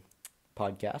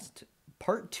podcast,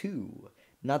 part 2.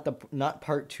 Not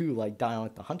part 2 like Dying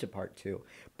Like the Hunted part 2,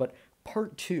 but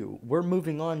part 2. We're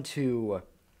moving on to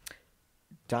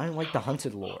Dying Like the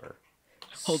Hunted lore.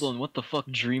 Hold on, what the fuck,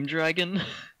 Dream Dragon?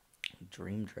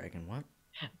 Dream Dragon, what?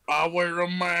 I wear a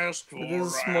mask for With a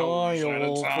hours at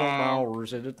smile a for time.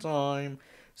 hours at a time.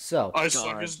 So, I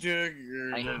suck God. his dick.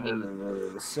 I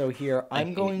hate So here, I I'm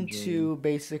hate going Dream. to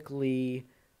basically,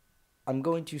 I'm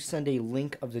going to send a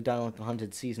link of the Dying Like the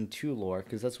Hunted Season 2 lore,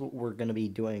 because that's what we're going to be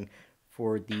doing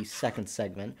for the second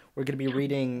segment. We're going to be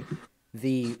reading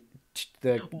the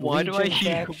Why do I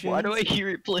Legion factions. hear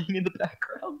it playing in the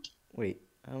background? Wait,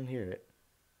 I don't hear it.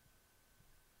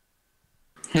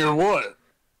 Hear what?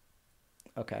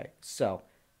 Okay, so,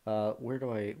 where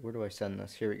do I send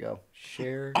this? Here we go.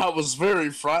 Share. I was very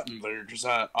frightened there because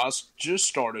I just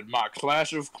started my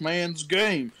Clash of Clans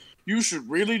game. You should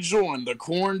really join the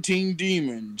Quarantine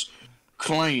Demons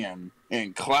clan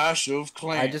and Clash of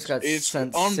Clans. I just got It's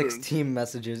sent under 16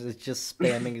 messages. It's just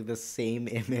spamming the same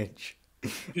image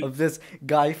of this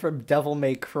guy from Devil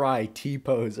May Cry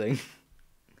T-posing.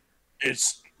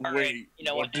 It's All right, wait. you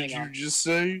know what what, did hang you on. just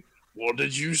say? What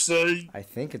did you say? I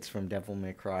think it's from Devil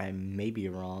May Cry. I may be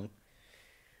wrong.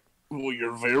 Well,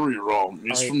 you're very wrong.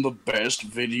 It's Alright. from the best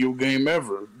video game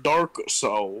ever, Dark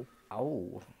Soul.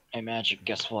 Oh. Hey Magic,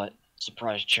 guess what?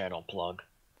 Surprise channel plug.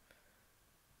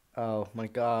 Oh my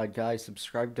god, guys,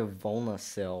 subscribe to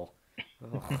Volnasil.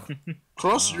 Ugh.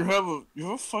 Cross, you have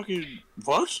a fucking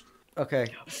what? Okay,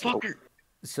 Fucker.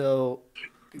 so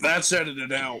That's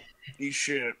edited out. Eat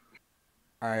shit.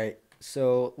 alright,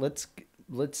 so let's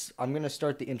I'm gonna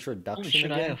start the introduction Holy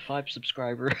shit, I again. have 5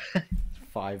 subscriber.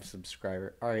 5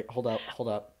 subscriber. Alright, hold up.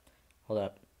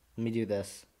 Let me do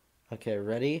this. Okay,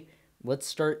 ready? Let's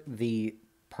start the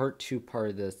part 2 part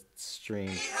of the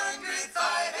stream.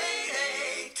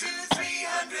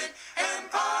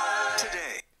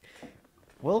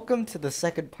 Welcome to the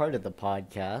second part of the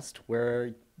podcast,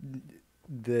 where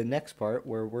the next part,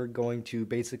 where we're going to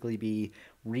basically be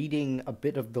reading a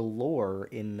bit of the lore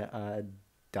in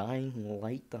Dying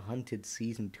Light: The Hunted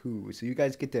Season 2. So you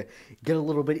guys get to get a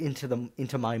little bit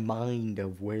into my mind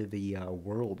of where the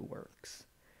world works.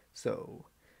 So,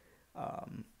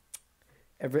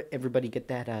 everybody get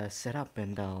that set up,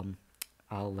 and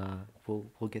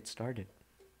we'll get started.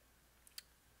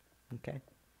 Okay.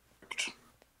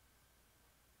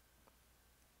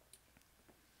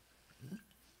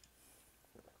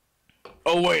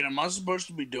 Oh wait, am I supposed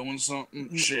to be doing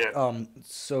something? Shit.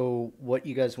 So what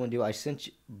you guys want to do? I sent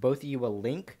both of you a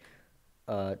link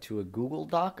to a Google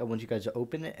Doc. I want you guys to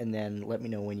open it, and then let me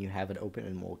know when you have it open,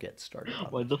 and we'll get started.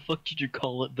 Why the fuck did you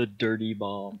call it the dirty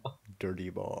bomb?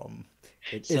 Dirty bomb.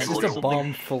 It's Sounds just like a something-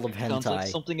 bomb full of Sounds like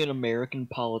hentai. something an American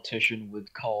politician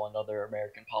would call another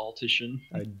American politician.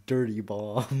 A dirty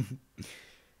bomb.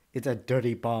 It's a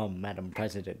dirty bomb, Madam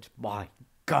President. My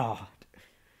God.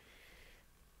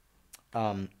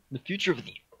 The future of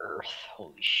the Earth.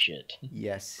 Holy shit.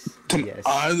 Yes. Can Yes.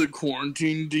 I, the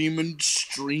quarantine demon,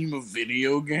 stream a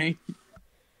video game?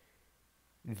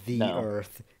 The No.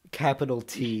 Earth. Capital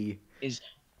T.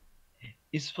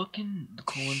 Is fucking the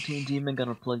quarantine demon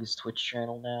gonna plug his Twitch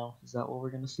channel now? Is that what we're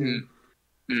gonna see?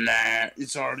 Nah,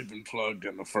 it's already been plugged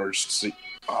in the first season.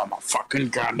 Oh my fucking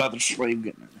god, another slave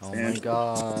getting in Oh his my hand.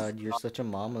 God, you're such a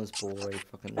mama's boy,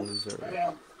 fucking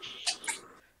loser.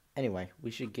 Anyway,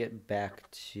 we should get back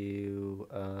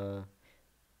to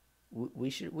we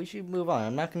should move on.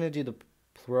 I'm not gonna do the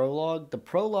prologue. The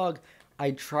prologue,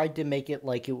 I tried to make it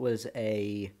like it was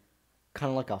a kind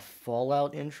of like a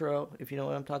Fallout intro, if you know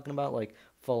what I'm talking about, like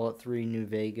Fallout 3 New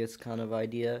Vegas kind of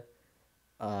idea.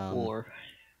 War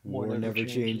Never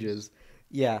changes.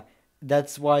 Yeah,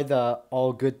 that's why the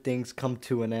all good things come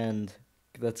to an end.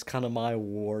 That's kind of my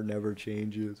war never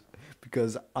changes,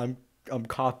 because I'm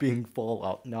copying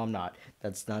Fallout. No, I'm not.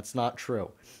 That's not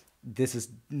true. This is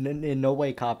in no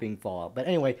way copying Fallout. But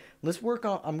anyway, let's work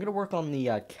on. I'm gonna work on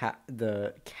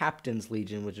the Captain's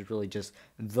Legion, which is really just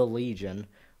the Legion,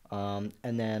 and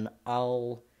then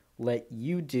I'll let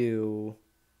you do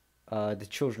the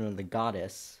Children of the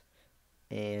Goddess.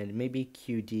 And maybe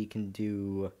QD can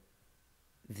do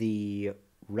the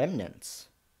Remnants,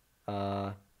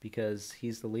 because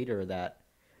he's the leader of that.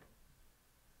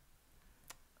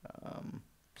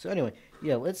 So anyway,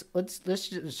 yeah, let's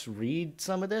just read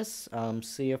some of this.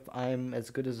 See if I'm as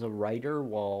good as a writer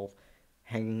while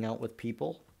hanging out with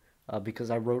people,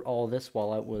 because I wrote all this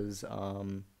while I was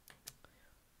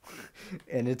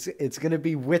and it's gonna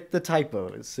be with the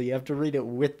typos, so you have to read it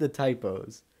with the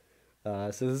typos.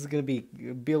 So this is gonna be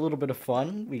a little bit of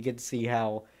fun. We get to see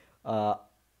how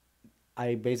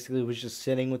I basically was just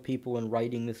sitting with people and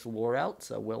writing this lore out.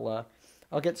 So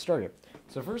I'll get started.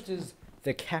 So first is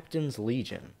the Captain's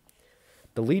Legion.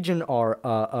 The Legion are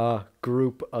a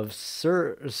group of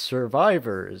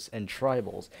survivors and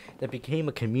tribals that became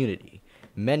a community.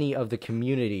 Many of the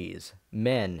community's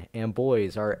men and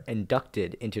boys are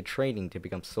inducted into training to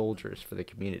become soldiers for the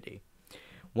community.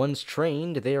 Once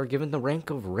trained, they are given the rank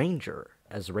of Ranger.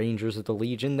 As Rangers of the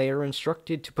Legion, they are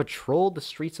instructed to patrol the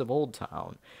streets of Old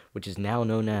Town, which is now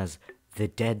known as the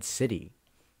Dead City.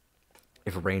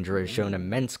 If a Ranger has shown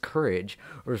immense courage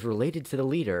or is related to the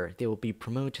leader, they will be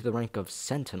promoted to the rank of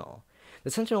Sentinel.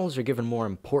 The Sentinels are given more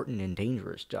important and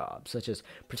dangerous jobs, such as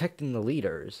protecting the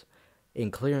leaders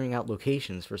and clearing out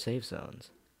locations for safe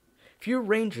zones. Few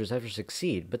Rangers ever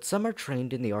succeed, but some are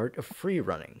trained in the art of free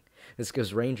running. This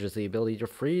gives Rangers the ability to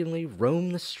freely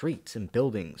roam the streets and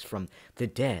buildings from the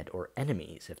dead or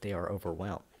enemies if they are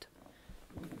overwhelmed.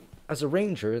 As a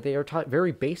Ranger, they are taught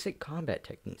very basic combat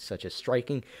techniques such as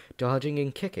striking, dodging,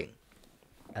 and kicking.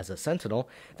 As a Sentinel,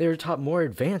 they are taught more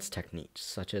advanced techniques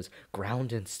such as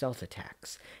ground and stealth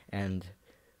attacks, and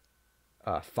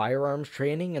firearms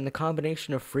training and the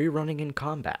combination of free running and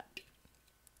combat.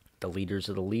 The leaders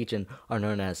of the Legion are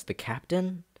known as the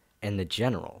Captain and the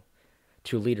General.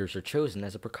 2 leaders are chosen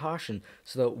as a precaution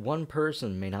so that one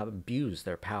person may not abuse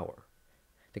their power.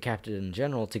 The captain and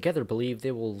general together believe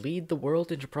they will lead the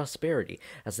world into prosperity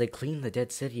as they clean the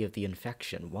dead city of the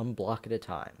infection, one block at a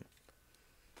time.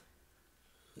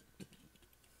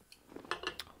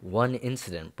 One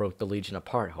incident broke the Legion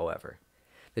apart, however.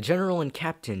 The general and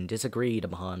captain disagreed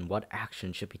upon what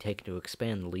action should be taken to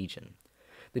expand the Legion.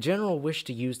 The general wished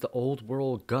to use the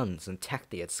old-world guns and tech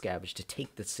they had scavenged to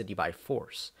take the city by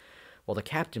force, while the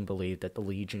captain believed that the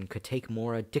Legion could take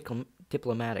more a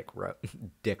diplomatic route.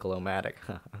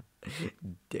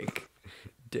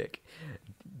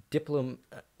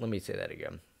 Let me say that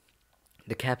again.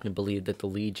 The captain believed that the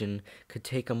Legion could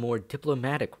take a more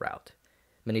diplomatic route.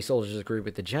 Many soldiers agreed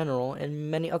with the general,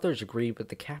 and many others agreed with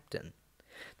the captain.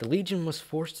 The Legion was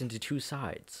forced into two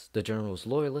sides, the general's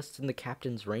loyalists and the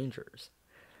captain's rangers.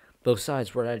 Both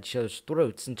sides were at each other's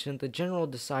throats until the general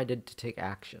decided to take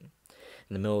action.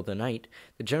 In the middle of the night,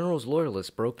 the general's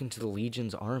loyalists broke into the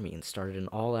Legion's army and started an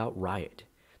all-out riot.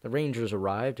 The rangers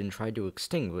arrived and tried to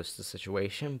extinguish the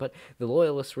situation, but the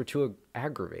loyalists were too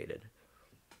aggravated.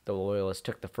 The loyalists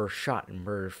took the first shot and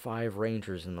murdered 5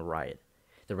 rangers in the riot.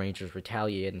 The rangers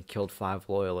retaliated and killed 5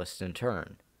 loyalists in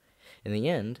turn. In the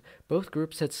end, both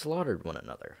groups had slaughtered one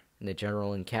another, and the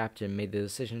general and captain made the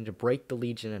decision to break the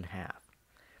Legion in half.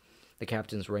 The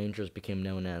captain's rangers became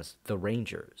known as the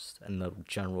Rangers, and the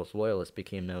general's loyalists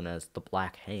became known as the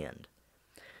Black Hand.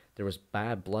 There was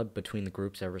bad blood between the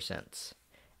groups ever since.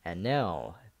 And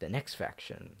now, the next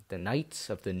faction, the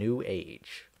Knights of the New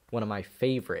Age, one of my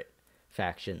favorite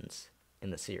factions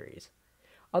in the series.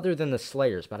 Other than the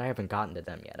Slayers, but I haven't gotten to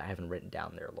them yet. I haven't written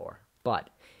down their lore. But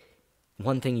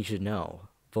one thing you should know,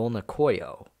 Volna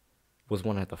Koyo was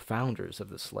one of the founders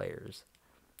of the Slayers.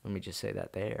 Let me just say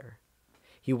that there.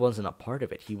 He wasn't a part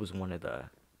of it. He was one of the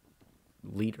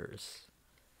leaders.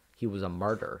 He was a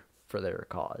martyr for their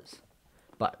cause.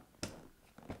 But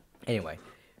anyway,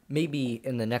 maybe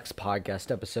in the next podcast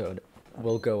episode,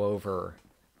 we'll go over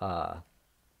the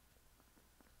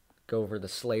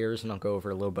Slayers, and I'll go over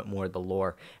a little bit more of the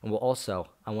lore. And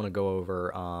I want to go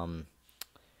over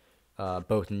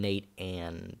both Nate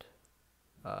and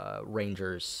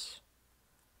Ranger's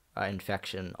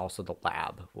infection, also the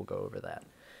lab. We'll go over that.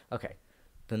 Okay.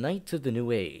 The Knights of the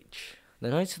New Age. The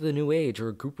Knights of the New Age are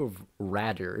a group of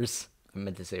raiders. I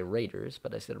meant to say raiders,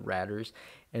 but I said raiders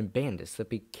and bandits that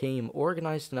became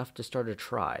organized enough to start a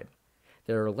tribe.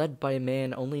 They are led by a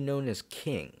man only known as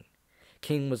King.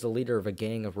 King was the leader of a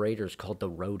gang of raiders called the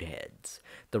Roadheads.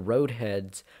 The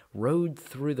Roadheads rode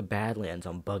through the Badlands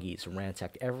on buggies and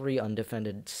ransacked every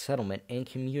undefended settlement and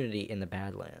community in the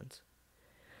Badlands.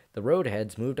 The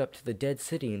Roadheads moved up to the Dead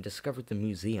City and discovered the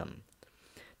museum.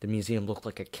 The museum looked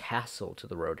like a castle to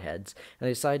the Roadheads, and they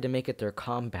decided to make it their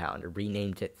compound and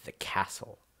renamed it the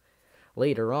Castle.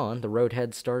 Later on, the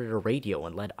Roadheads started a radio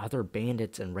and led other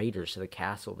bandits and raiders to the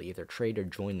castle to either trade or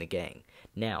join the gang.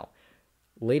 Now,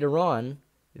 later on,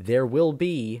 there will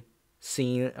be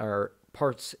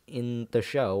parts in the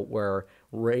show where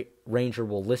Ranger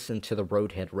will listen to the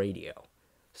Roadhead radio.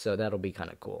 So that'll be kind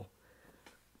of cool.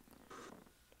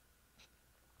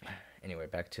 Anyway,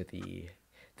 back to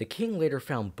the king later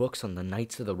found books on the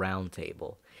Knights of the Round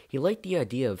Table. He liked the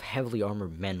idea of heavily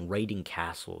armored men raiding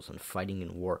castles and fighting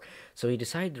in war, so he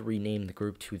decided to rename the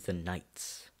group to the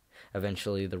Knights.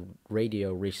 Eventually, the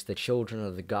radio reached the Children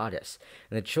of the Goddess,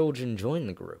 and the children joined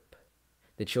the group.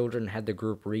 The children had the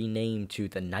group renamed to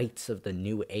the Knights of the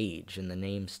New Age, and the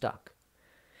name stuck.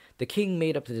 The king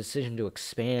made up the decision to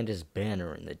expand his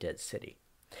banner in the Dead City.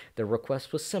 Their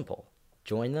request was simple: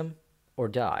 join them or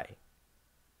die.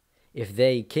 If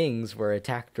they, kings, were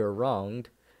attacked or wronged,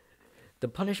 the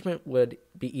punishment would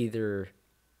either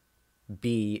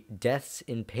be deaths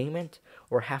in payment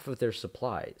or half of their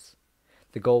supplies.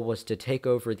 The goal was to take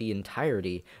over the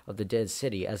entirety of the Dead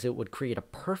City, as it would create a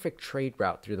perfect trade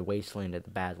route through the wasteland of the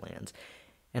Badlands,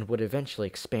 and would eventually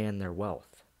expand their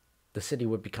wealth. The city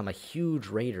would become a huge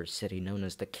raider city known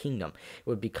as the Kingdom. It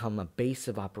would become a base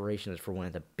of operations for one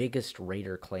of the biggest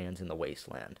raider clans in the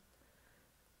wasteland.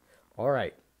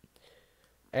 Alright.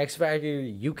 X Factor,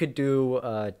 you could do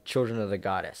Children of the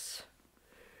Goddess.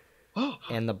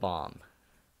 And the bomb.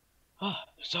 Oh,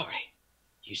 sorry.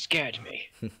 You scared me.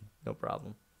 No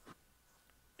problem.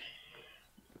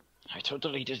 I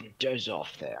totally didn't doze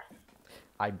off there.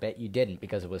 I bet you didn't,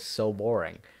 because it was so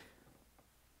boring.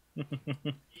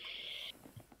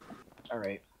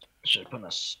 Alright. Should I put on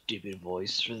a stupid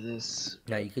voice for this?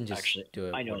 No, you can just Actually, do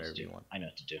it I know what whatever to do. you want. I know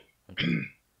what to do. Okay.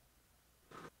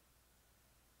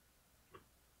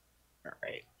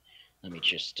 Alright. Let me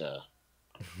just,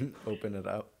 Open it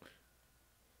up.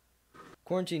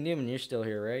 Quarantine Newman, you're still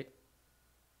here, right?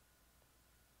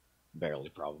 barely,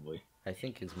 probably. I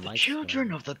think his The mic's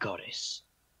Children of the Goddess.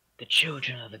 The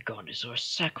Children of the Goddess are a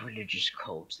sacrilegious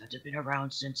cult that have been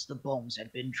around since the bombs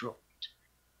had been dropped.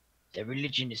 Their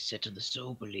religion is set on the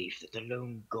sole belief that the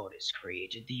lone goddess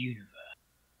created the universe.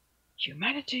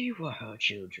 Humanity were her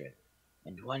children,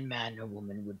 and one man or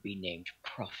woman would be named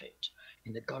Prophet,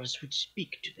 and the goddess would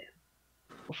speak to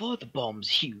them. Before the bombs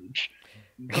huge,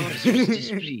 goddess was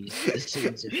displeased with the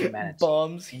sins of humanity.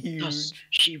 Bombs And thus, huge.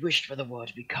 she wished for the world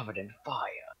to be covered in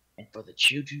fire, and for the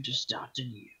children to start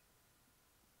anew.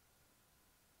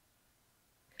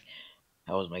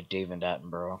 That was my David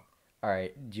Attenborough. All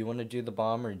right. Do you want to do the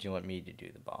bomb, or do you want me to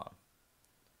do the bomb?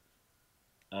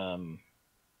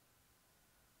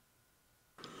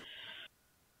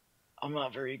 I'm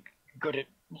not very good at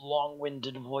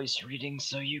long-winded voice reading,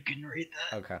 so you can read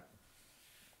that. Okay.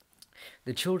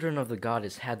 The Children of the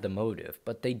Goddess had the motive,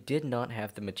 but they did not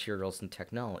have the materials and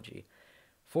technology.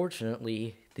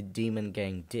 Fortunately, the Demon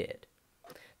Gang did.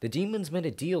 The demons made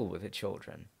a deal with the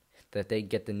children that they'd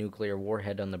get the nuclear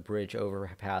warhead on the bridge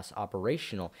overpass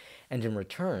operational, and in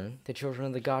return, the Children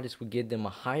of the Goddess would give them a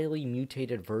highly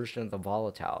mutated version of the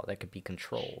volatile that could be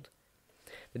controlled.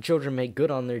 The children made good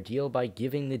on their deal by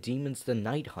giving the demons the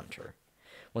Night Hunter.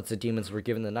 Once the demons were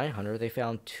given the Night Hunter, they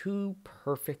found two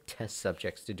perfect test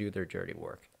subjects to do their dirty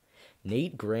work: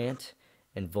 Nate Grant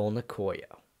and Volna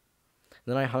Koyo.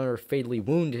 The Night Hunter fatally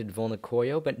wounded Volna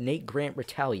Koyo, but Nate Grant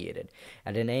retaliated,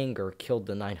 and in anger killed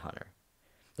the Night Hunter.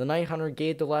 The Night Hunter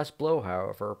gave the last blow,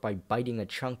 however, by biting a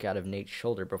chunk out of Nate's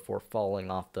shoulder before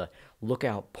falling off the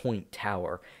Lookout Point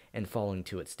Tower and falling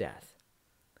to its death.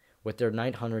 With their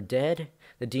Night Hunter dead,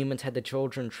 the demons had the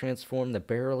children transform the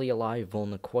barely alive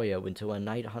Volna Koyo into a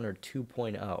Night Hunter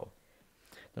 2.0.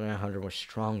 The Night Hunter was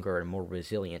stronger and more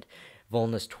resilient.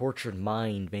 Volna's tortured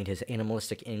mind made his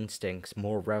animalistic instincts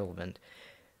more relevant,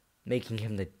 making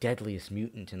him the deadliest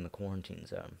mutant in the quarantine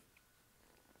zone.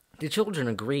 The children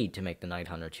agreed to make the Night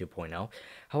Hunter 2.0.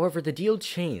 However, the deal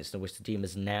changed, in which the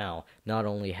demons now not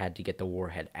only had to get the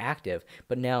warhead active,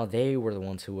 but now they were the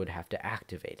ones who would have to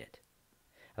activate it.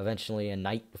 Eventually, a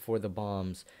night before the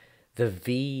bombs, the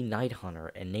V Night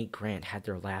Hunter and Nate Grant had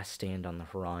their last stand on the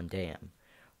Huron Dam.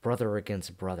 Brother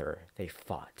against brother, they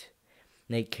fought.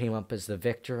 Nate came up as the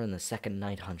victor, and the second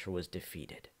Night Hunter was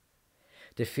defeated.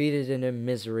 Defeated and in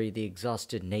misery, the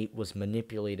exhausted Nate was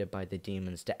manipulated by the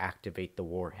demons to activate the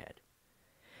warhead.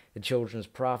 The children's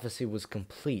prophecy was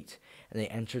complete, and they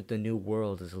entered the new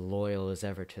world as loyal as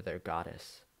ever to their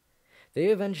goddess. They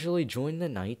eventually joined the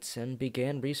Knights and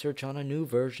began research on a new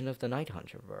version of the Night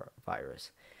Hunter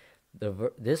virus.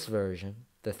 This version,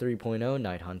 the 3.0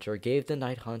 Night Hunter, gave the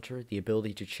Night Hunter the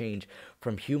ability to change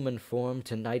from human form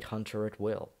to Night Hunter at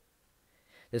will.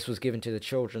 This was given to the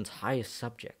children's highest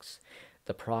subjects,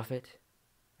 the Prophet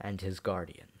and his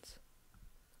guardians.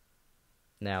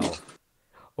 Now,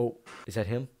 oh, is that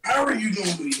him? How are you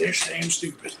gonna be this damn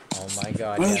stupid? Oh my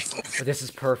god, yes. This is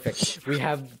perfect. We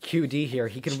have QD here.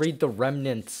 He can read the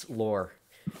Remnants lore.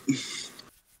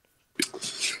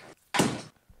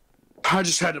 I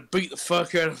just had to beat the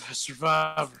fuck out of a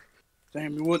survivor.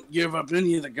 Damn, he wouldn't give up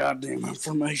any of the goddamn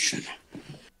information.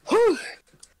 Whew.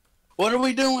 What are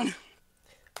we doing?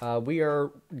 We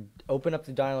are open up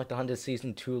the Dialect the Hunted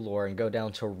Season 2 lore and go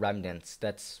down to Remnants.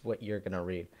 That's what you're gonna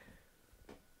read.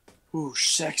 Ooh,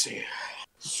 sexy.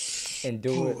 And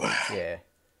do it. Yeah.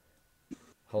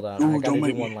 Hold on, Ooh, I gotta don't do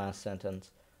make one me- last sentence.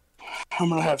 I'm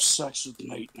gonna have sex with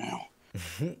Nate now.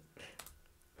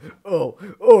 Oh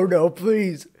no,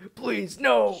 please,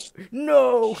 no,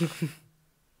 no.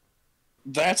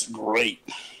 That's great.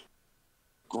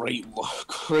 Great.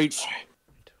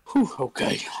 Whew,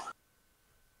 okay.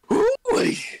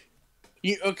 Woo-wee.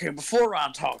 Okay, before I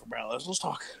talk about this, let's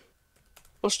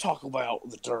talk about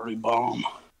the dirty bomb.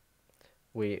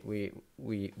 We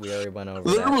already went over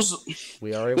There that. was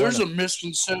We already There's went a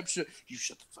misconception. You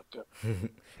shut the fuck up.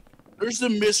 There's a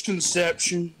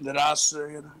misconception that I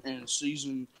said in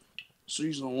season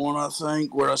 1, I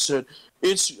think, where I said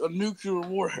it's a nuclear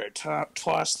warhead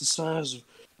twice the size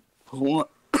of one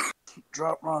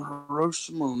dropped on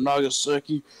Hiroshima or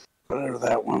Nagasaki, whatever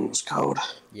that one was called.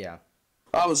 Yeah.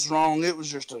 I was wrong. It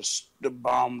was just a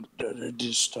bomb that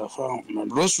did stuff. I don't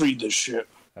remember. Let's read this shit.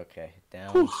 Okay,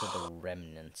 down to the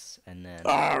Remnants, and then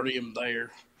I already am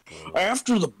there.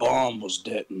 After the bomb was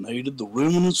detonated, the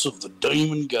remnants of the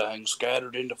demon gang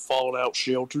scattered into fallout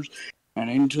shelters and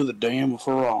into the Dam of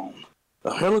Haran.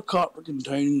 A helicopter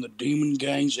containing the demon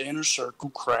gang's inner circle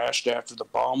crashed after the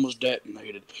bomb was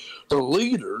detonated. The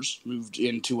leaders moved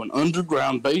into an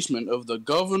underground basement of the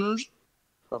governors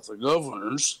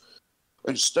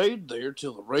and stayed there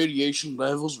till the radiation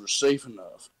levels were safe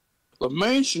enough. The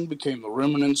mansion became the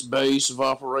Remnant's base of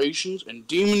operations, and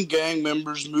Demon Gang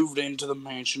members moved into the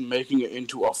mansion, making it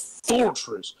into a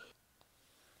fortress.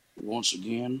 Once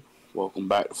again, welcome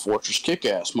back to Fortress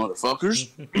Kick-Ass,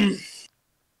 motherfuckers.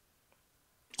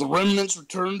 The Remnants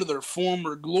returned to their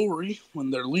former glory when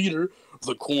their leader,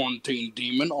 the Quarantine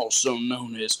Demon, also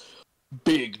known as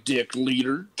Big Dick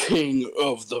Leader, King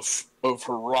of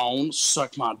Haran,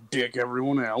 suck my dick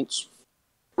everyone else,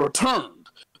 returned.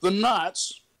 The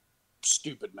Knights,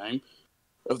 stupid name,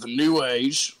 of the New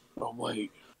Age, oh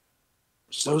wait,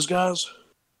 it's those guys?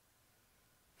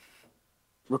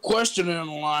 Requested an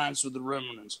alliance with the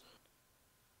Remnants.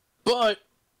 But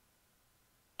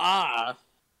I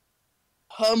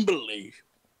humbly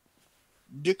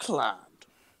declined.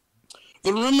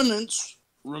 The Remnants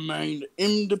remained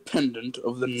independent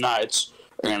of the Knights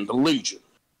and the Legion.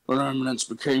 The Remnants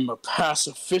became a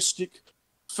pacifistic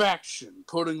faction,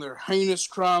 putting their heinous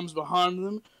crimes behind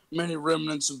them. Many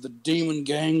remnants of the Demon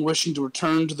Gang, wishing to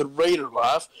return to the Raider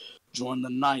life, joined the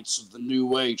Knights of the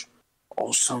New Age,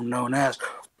 also known as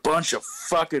bunch of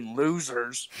fucking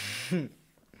losers.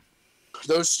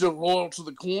 Those still loyal to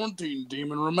the Quarantine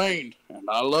Demon remained, and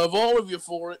I love all of you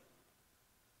for it.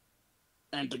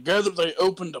 And together they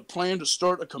opened a plan to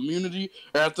start a community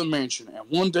at the mansion, and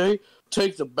one day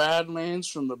take the Badlands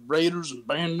from the raiders and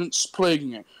bandits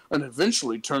plaguing it, and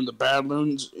eventually turn the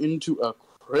Badlands into a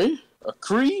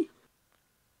crime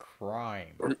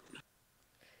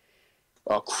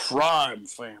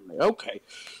family. Okay.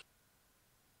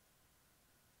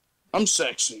 I'm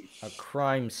sexy. A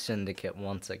crime syndicate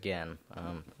once again.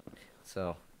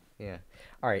 So, yeah.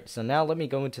 Alright, so now let me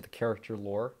go into the character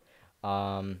lore.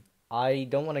 I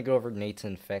don't want to go over Nate's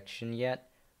infection yet,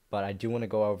 but I do want to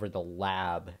go over the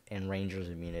lab and Ranger's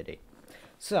immunity.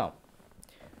 So,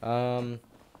 there's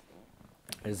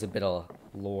a bit of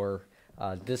lore.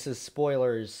 This is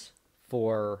spoilers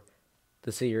for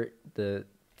the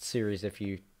series. If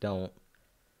you don't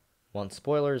want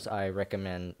spoilers, I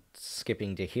recommend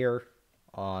skipping to here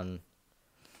on...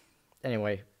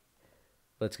 Anyway,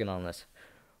 let's get on this.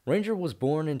 Ranger was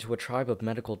born into a tribe of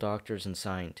medical doctors and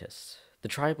scientists. The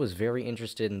tribe was very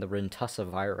interested in the Rintussa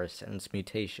virus and its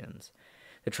mutations.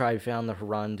 The tribe found the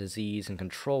Haran disease and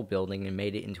control building and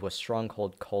made it into a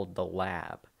stronghold called the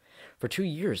Lab. For 2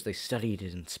 years, they studied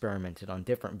and experimented on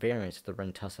different variants of the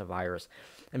Rintussa virus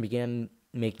and began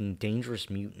making dangerous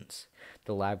mutants.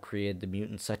 The lab created the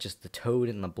mutants such as the Toad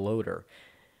and the Bloater,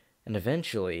 and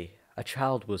eventually, a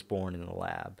child was born in the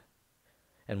lab.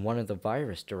 And one of the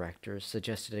virus directors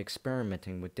suggested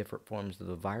experimenting with different forms of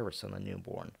the virus on the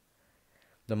newborn.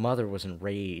 The mother was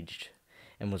enraged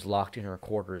and was locked in her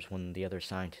quarters when the other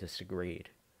scientists agreed.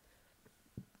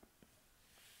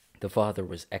 The father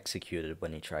was executed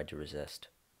when he tried to resist.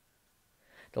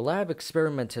 The lab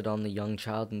experimented on the young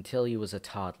child until he was a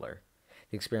toddler.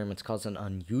 The experiments caused an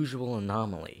unusual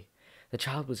anomaly. The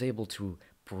child was able to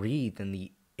breathe in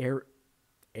the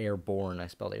airborne, I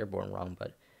spelled airborne wrong,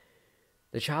 but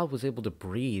the child was able to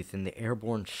breathe in the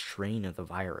airborne strain of the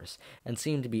virus and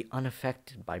seemed to be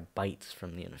unaffected by bites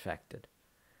from the infected.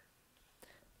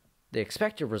 The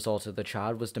expected result of the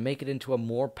child was to make it into a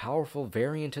more powerful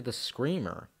variant of the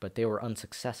Screamer, but they were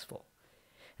unsuccessful.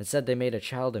 Instead, they made a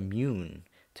child immune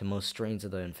to most strains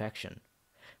of the infection.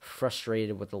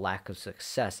 Frustrated with the lack of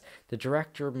success, the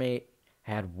director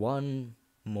had one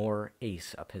more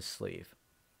ace up his sleeve.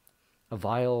 A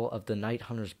vial of the Night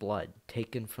Hunter's blood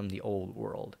taken from the old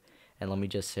world. And let me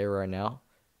just say right now,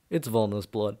 it's Volna's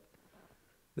blood.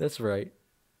 That's right.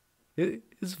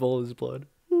 It's Volna's blood.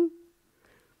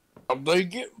 How'd they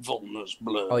get Volna's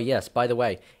blood? Oh, yes, by the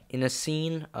way, in a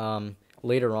scene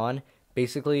later on,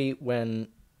 basically when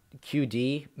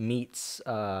QD meets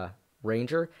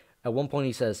Ranger, at one point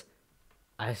he says,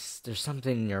 there's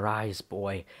something in your eyes,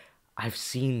 boy. I've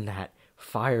seen that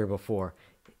fire before.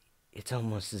 It's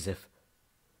almost as if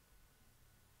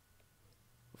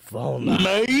Volna.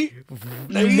 Nate?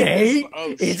 Nate?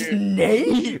 Oh, it's shit.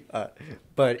 Nate?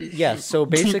 But yeah, so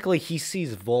basically he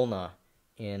sees Volna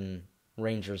in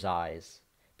Ranger's eyes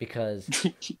because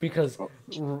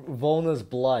Volna's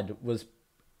blood was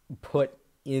put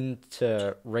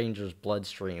into Ranger's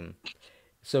bloodstream.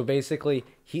 So basically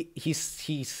he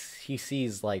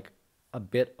sees like a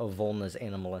bit of Volna's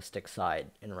animalistic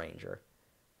side in Ranger.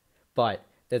 But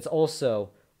that's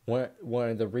also one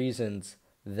of the reasons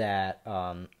that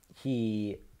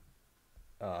he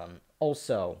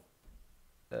also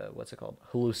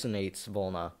hallucinates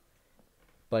Volna,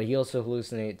 but he also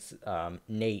hallucinates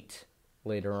Nate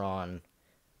later on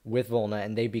with Volna,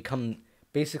 and they become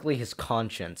basically his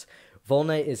conscience.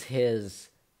 Volna is his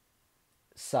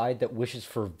side that wishes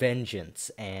for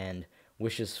vengeance and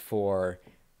wishes for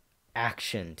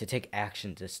action, to take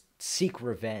action, to seek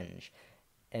revenge.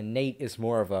 And Nate is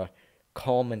more of a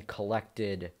calm and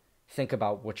collected, think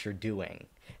about what you're doing.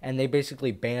 And they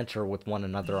basically banter with one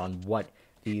another on what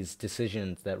these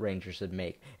decisions that Ranger should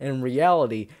make. And in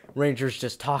reality, Ranger's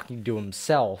just talking to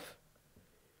himself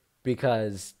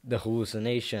because the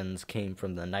hallucinations came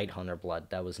from the Night Hunter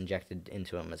blood that was injected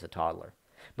into him as a toddler.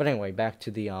 But anyway, back to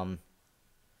the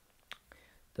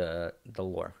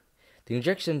lore. The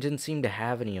injection didn't seem to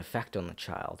have any effect on the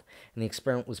child, and the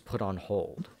experiment was put on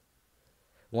hold.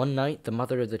 One night, the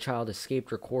mother of the child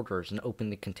escaped her quarters and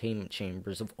opened the containment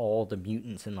chambers of all the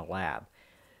mutants in the lab.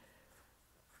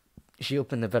 She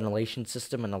opened the ventilation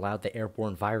system and allowed the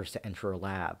airborne virus to enter her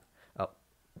lab.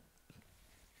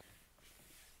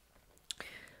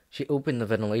 She opened the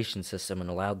ventilation system and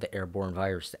allowed the airborne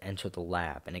virus to enter the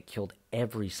lab, and it killed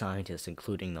every scientist,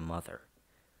 including the mother.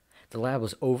 The lab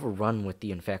was overrun with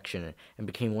the infection and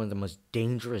became one of the most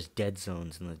dangerous dead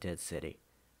zones in the Dead City.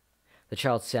 The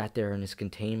child sat there in his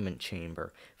containment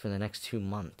chamber for the next 2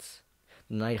 months.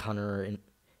 The Night Hunter in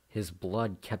his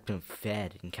blood kept him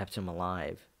fed and kept him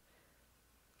alive.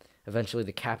 Eventually,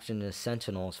 the captain and his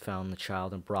sentinels found the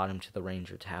child and brought him to the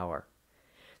Ranger Tower.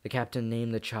 The captain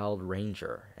named the child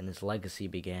Ranger, and his legacy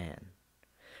began.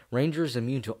 Ranger is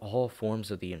immune to all forms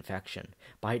of the infection,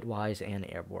 bite-wise and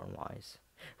airborne-wise.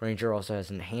 Ranger also has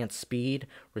enhanced speed,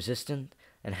 resistance,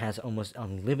 and has almost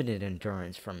unlimited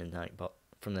endurance from the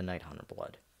Night Hunter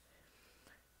blood.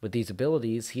 With these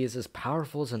abilities, he is as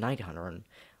powerful as a Night Hunter, and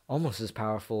almost as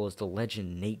powerful as the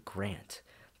legend Nate Grant,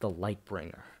 the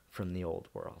Lightbringer from the old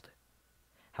world.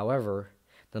 However,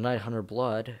 the Night Hunter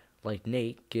blood, like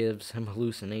Nate, gives him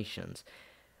hallucinations,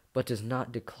 but does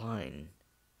not decline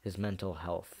his mental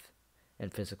health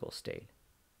and physical state.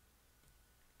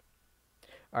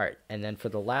 Alright, and then for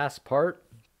the last part,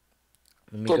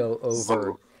 let me go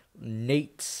over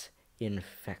Nate's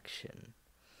infection.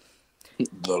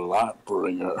 The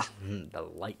Lightbringer. The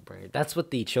Lightbringer. That's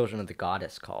what the Children of the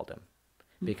Goddess called him,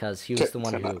 because he was the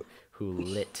one who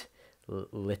lit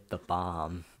the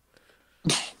bomb.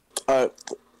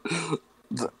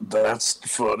 That's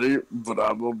funny, but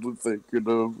I'm only thinking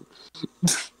of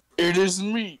it is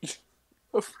me.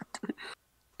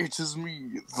 It is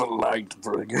me, the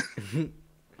Lightbringer.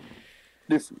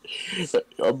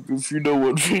 If you know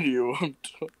what video I'm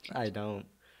talking. I don't.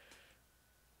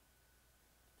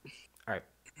 Alright.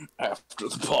 After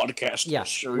the podcast, Yeah, I'll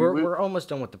show you we're almost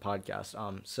done with the podcast.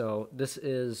 So this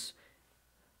is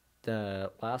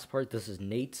the last part. This is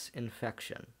Nate's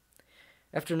infection.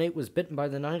 After Nate was bitten by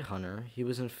the Night Hunter, he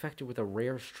was infected with a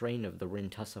rare strain of the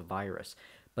Rintussa virus,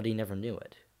 but he never knew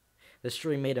it. This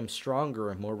strain made him stronger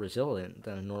and more resilient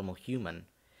than a normal human.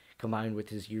 Combined with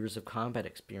his years of combat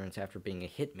experience after being a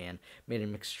hitman, made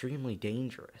him extremely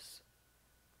dangerous.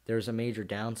 There was a major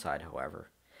downside,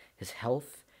 however. His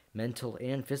health, mental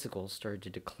and physical, started to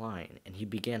decline, and he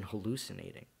began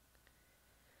hallucinating.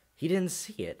 He didn't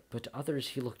see it, but to others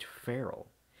he looked feral.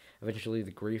 Eventually,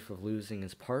 the grief of losing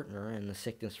his partner and the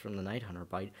sickness from the Night Hunter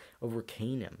bite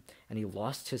overcame him, and he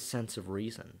lost his sense of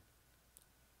reason.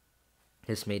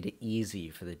 This made it easy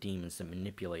for the demons to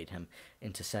manipulate him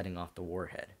into setting off the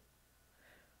warhead.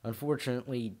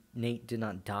 Unfortunately, Nate did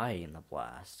not die in the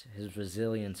blast. His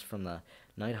resilience from the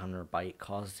Night Hunter bite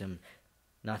caused him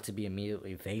not to be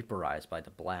immediately vaporized by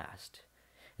the blast.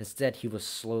 Instead, he was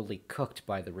slowly cooked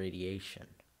by the radiation.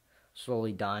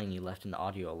 Slowly dying, he left an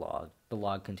audio log. The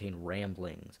log contained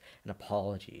ramblings and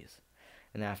apologies.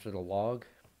 And after the log,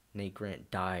 Nate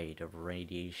Grant died of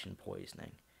radiation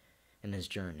poisoning, and his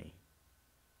journey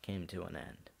came to an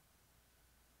end.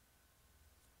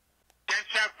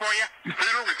 Dance out for you?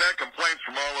 Fiddle, we've had complaints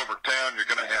from all over town. You're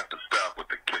gonna have to stop with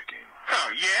the kicking.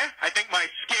 Oh, yeah? I think my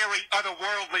scary,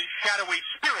 otherworldly, shadowy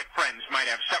spirit friends might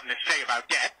have something to say about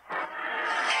that.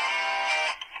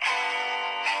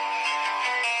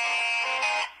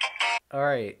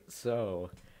 Alright,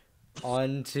 so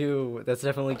on to, that's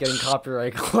definitely getting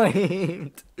copyright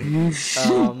claimed.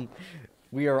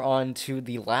 We are on to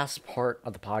the last part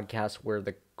of the podcast where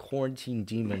the quarantine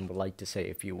demon would like to say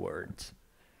a few words.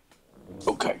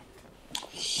 Okay.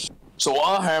 So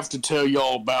I have to tell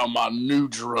y'all about my new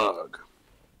drug.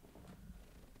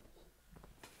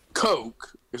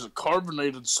 Coke is a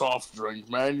carbonated soft drink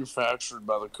manufactured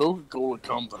by the Coca-Cola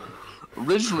Company,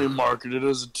 originally marketed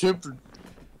as a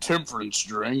temperance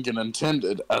drink and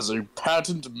intended as a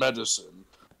patent medicine.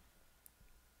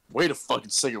 Wait a fucking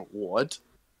second, what?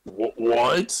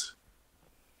 What?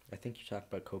 I think you're talking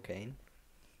about cocaine.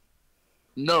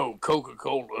 No,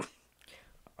 Coca-Cola.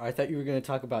 I thought you were going to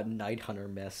talk about Night Hunter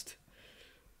mist.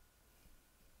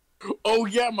 Oh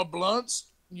yeah, my blunts.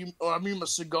 my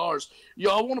cigars.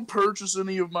 Y'all want to purchase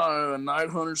any of my Night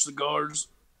Hunter cigars?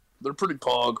 They're pretty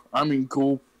pog. I mean,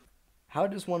 cool. How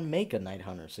does one make a Night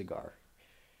Hunter cigar?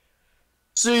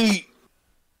 See,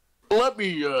 let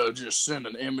me just send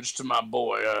an image to my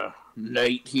boy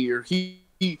Nate here. He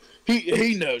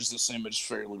knows this image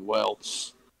fairly well.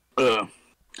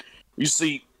 You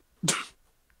see,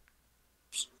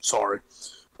 sorry.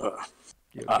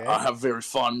 You okay? I have very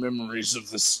fond memories of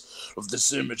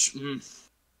this image.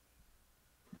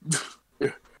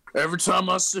 Every time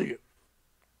I see it,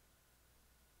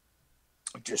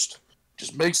 it just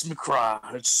makes me cry.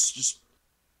 It's just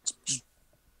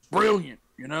brilliant,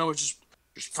 you know. It's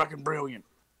just fucking brilliant.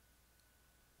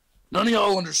 None of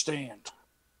y'all understand.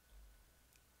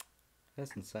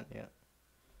 Hasn't sent yet.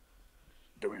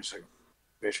 Do me a second,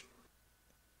 bitch.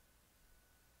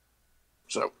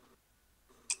 So,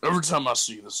 every time I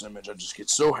see this image, I just get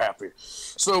so happy.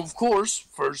 So, of course,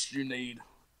 first you need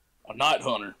a Night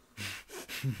Hunter.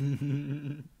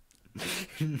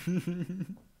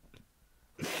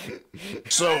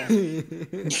 So,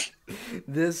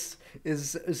 This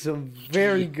is some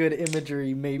very good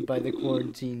imagery made by the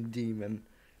Quarantine Demon.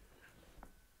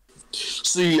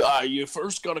 see, you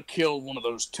first gotta kill one of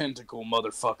those tentacle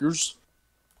motherfuckers,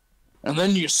 and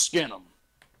then you skin them.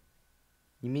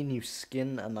 You mean you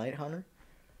skin a Night Hunter?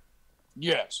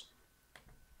 Yes.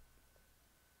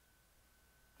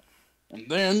 And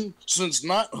then, since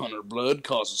Night Hunter blood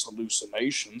causes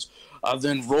hallucinations, I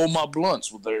then roll my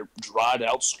blunts with their dried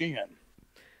out skin.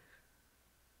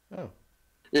 Oh.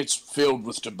 It's filled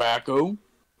with tobacco,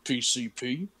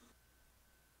 PCP,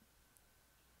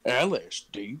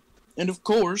 LSD, and of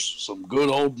course, some good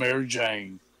old Mary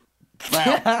Jane.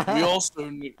 Now, we also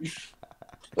need...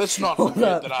 Let's not Hold forget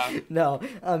up. that I... No,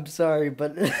 I'm sorry,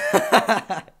 but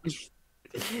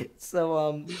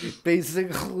so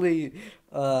basically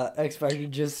X Factor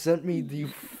just sent me the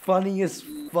funniest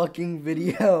fucking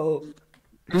video.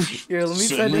 Here, let me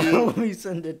Send send it. me- Let me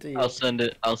send it to you. I'll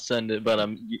send it, but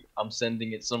I'm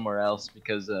sending it somewhere else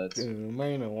because everyone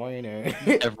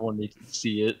needs to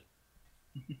see it.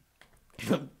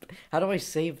 How do I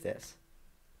save this?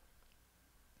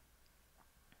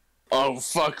 Oh,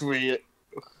 fuck me.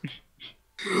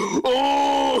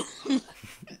 Oh!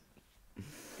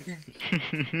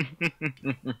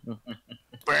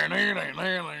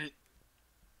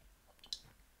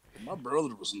 My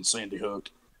brother was in Sandy Hook.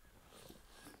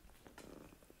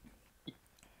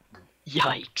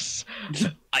 Yikes!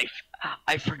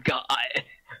 I forgot.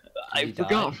 I he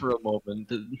forgot die? for a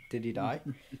moment. Did he die?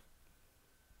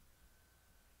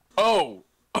 Oh!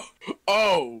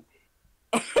 Oh!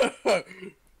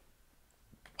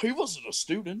 He wasn't a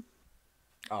student.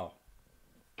 Oh.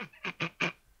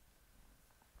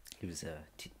 He was a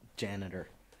janitor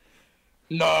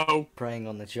No. preying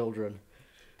on the children.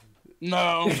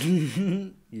 No.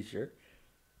 You sure?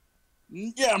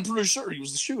 Yeah, I'm pretty sure he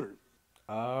was the shooter.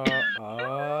 Oh.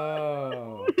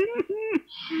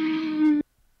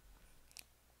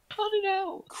 Cut it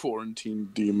out. Quarantine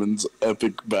Demon's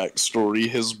epic backstory.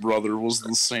 His brother was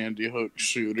the Sandy Hook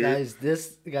shooter. Guys,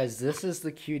 this is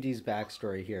the QD's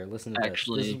backstory here. Listen to this.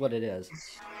 Actually- This is what it is.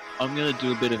 I'm gonna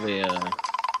do a bit of a. Oh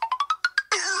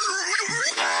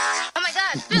my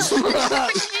god, Bill,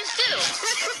 what did you just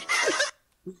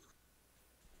do?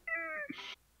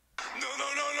 No.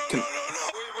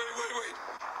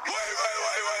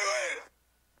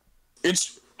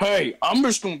 Wait. Hey, I'm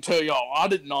just gonna tell y'all, I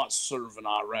did not serve in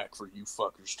Iraq for you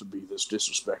fuckers to be this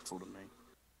disrespectful to me.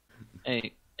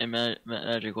 Hey,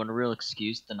 Magic, want a real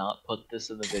excuse to not put this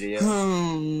in the video?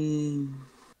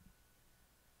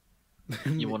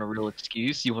 You want a real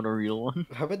excuse? You want a real one?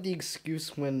 How about the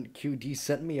excuse when QD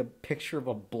sent me a picture of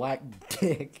a black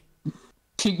dick?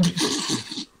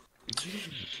 The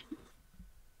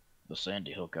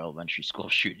Sandy Hook Elementary School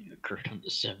shooting occurred on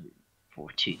December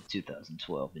 14,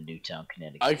 2012 in Newtown,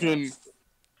 Connecticut. I can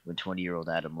When 20-year-old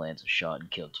Adam Lanza shot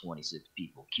and killed 26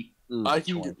 people. I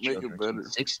can 20 make it children, better.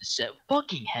 6 to 7.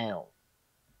 Fucking hell.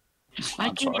 I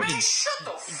I'm can't sorry. even... Shut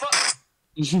the fuck.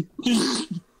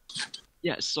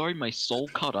 Yeah, sorry my soul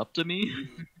caught up to me.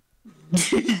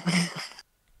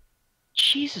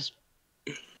 Jesus.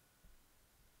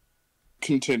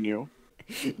 Continue.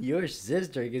 Your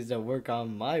sister gets to work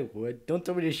on my wood. Don't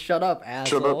tell me to shut up,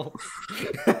 Shut asshole.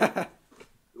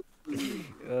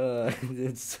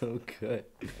 It's so good.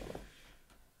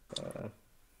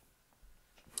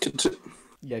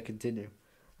 Yeah, continue.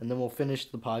 And then we'll finish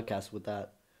the podcast with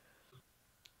that.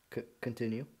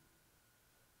 Continue.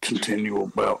 Continue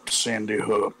about Sandy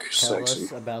Hook. Tell Sexy.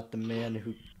 us about the man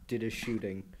who did a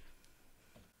shooting.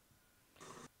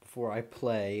 Before I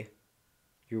play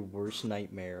your worst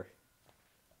nightmare.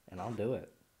 and I'll do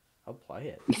it. I'll play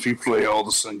it. If you play all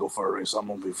the single furries, I'm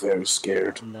gonna be very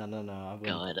scared. No, I wouldn't.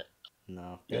 God.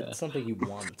 No, Yeah. that's something you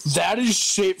want. That is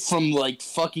shit from like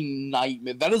fucking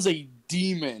Nightmare. That is a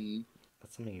demon.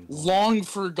 That's something you want. Long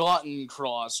forgotten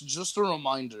cross. Just a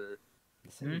reminder.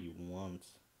 That's something you want.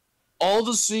 All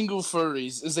the single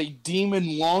furries is a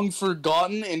demon long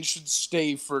forgotten and should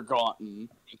stay forgotten.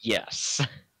 Yes.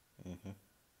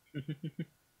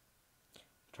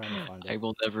 Trying to find I it.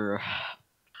 will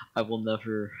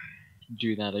never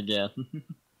do that again.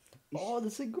 Oh, the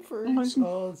single furries.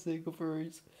 Oh, the single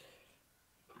furries.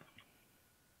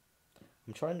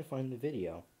 I'm trying to find the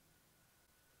video.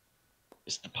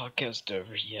 Is the podcast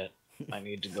over yet? I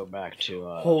need to go back to,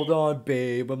 Hold on,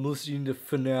 babe. I'm listening to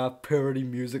FNAF parody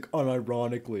music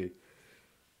unironically.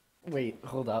 Wait,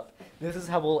 hold up. This is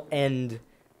how we'll end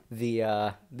the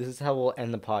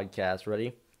podcast.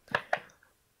 Ready?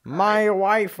 My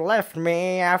wife left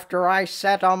me after I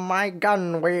sat on my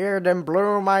gun weird and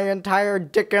blew my entire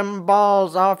dick and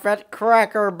balls off at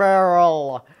Cracker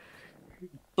Barrel.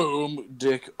 Boom,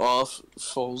 dick off,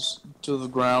 falls to the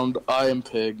ground. I am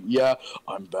Pig. Yeah,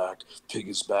 I'm back. Pig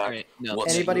is back. Alright, no,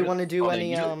 What's Anybody it? want to do Okay,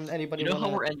 any you know- anybody You know how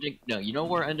wanna, we're ending? No, you know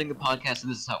we're ending the podcast,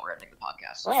 and this is how we're ending the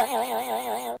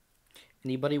podcast.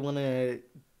 anybody want to,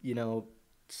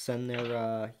 send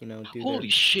their do Holy their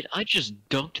shit! I just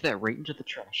dunked that right into the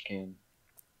trash can.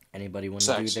 anybody want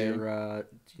to do Sexy. their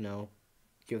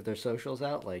give their socials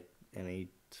out, like any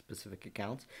specific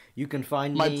accounts? You can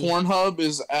find My me Pornhub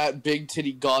is at Big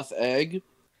Titty Goth Egg.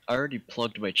 I already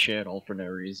plugged my channel for no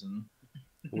reason.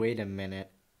 Wait a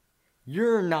minute.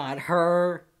 You're not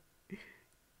her.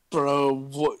 Bro,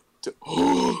 what?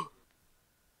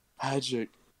 Magic.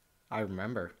 I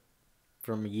remember.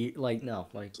 From like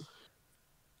 2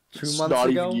 It's months not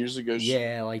ago. even years ago.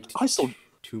 Yeah, like I still.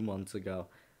 2 months ago.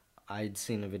 I'd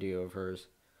seen a video of hers.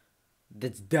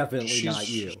 That's definitely not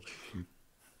you.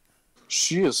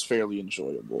 She is fairly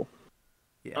enjoyable.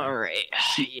 Yeah. Alright.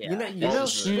 Yeah.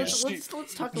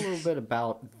 Let's talk a little bit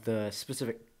about the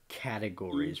specific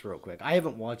categories real quick. I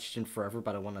haven't watched in forever,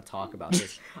 but I want to talk about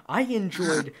this. I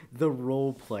enjoyed the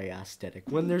roleplay aesthetic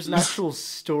when there's an actual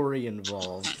story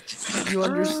involved. You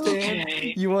understand?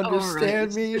 Okay. You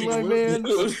understand Alright. me, my man?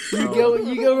 You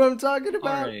Oh. get what I'm talking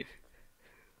about? Alright.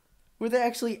 Where they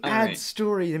actually add Alright.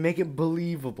 story to make it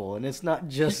believable, and it's not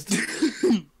just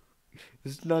Fake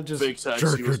jerk Taxi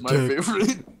was your my dick.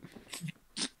 favorite.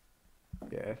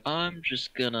 Yeah. I'm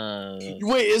just gonna.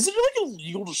 Wait, isn't it like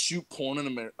illegal to shoot porn in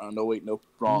America? Oh, no, wait, no,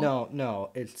 wrong. No,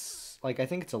 it's like I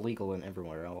think it's illegal in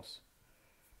everywhere else.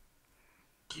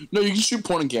 No, you can shoot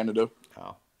porn in Canada.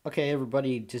 Oh. Okay,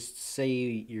 everybody, just say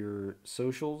your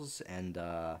socials and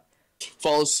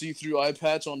Follow See Through Eye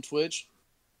Patch on Twitch.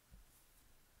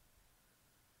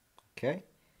 okay.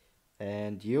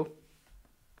 And you,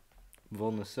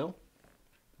 Volnasil,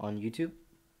 on YouTube.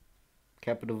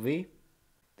 Capital V.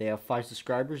 They have 5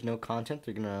 subscribers, no content.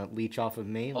 They're gonna leech off of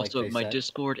me. Also, like they my said.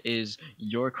 Discord is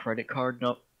your credit card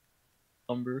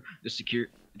number, the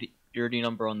security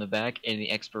number on the back, and the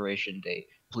expiration date.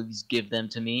 Please give them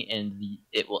to me, and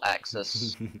it will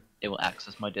access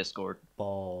my Discord.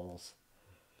 Balls.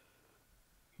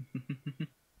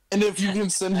 And if you can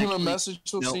send him a Actually, message,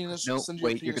 he'll No, send you a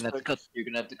wait, you're penis gonna have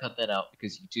to pic. cut that out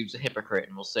because YouTube's a hypocrite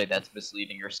and will say that's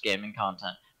misleading or scamming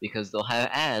content because they'll have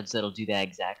ads that'll do that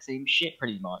exact same shit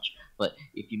pretty much. But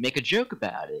if you make a joke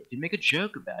about it,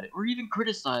 or even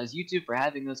criticize YouTube for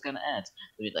having those kind of ads,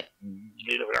 they'll be like,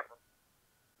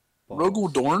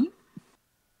 Rogel Dorn?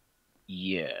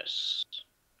 yes,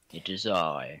 it is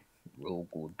I,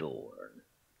 Rogel Dorn.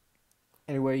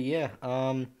 Anyway, yeah.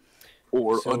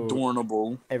 Or So-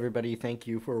 Adornable. Everybody, thank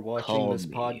you for watching Call this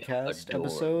me podcast Adorn.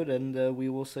 episode, and we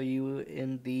will see you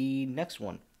in the next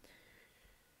one.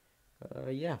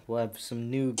 Yeah, we'll have some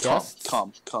new guests.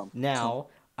 Come. Now,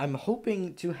 I'm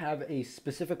hoping to have a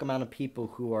specific amount of people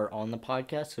who are on the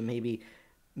podcast, so maybe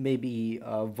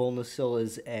Volnasil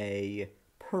is a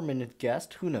permanent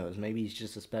guest. Who knows? Maybe he's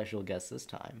just a special guest this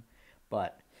time.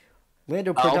 But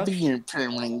Lando I'll be Productions. your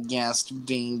permanent guest,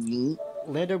 baby.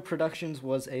 Lando Productions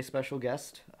was a special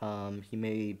guest. He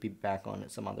may be back on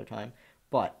at some other time,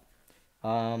 but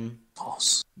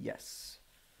Boss. yes,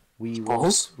 we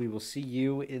Balls? will see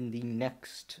you in the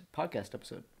next podcast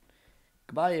episode.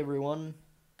 Goodbye, everyone.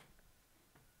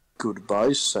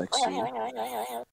 Goodbye, sexy.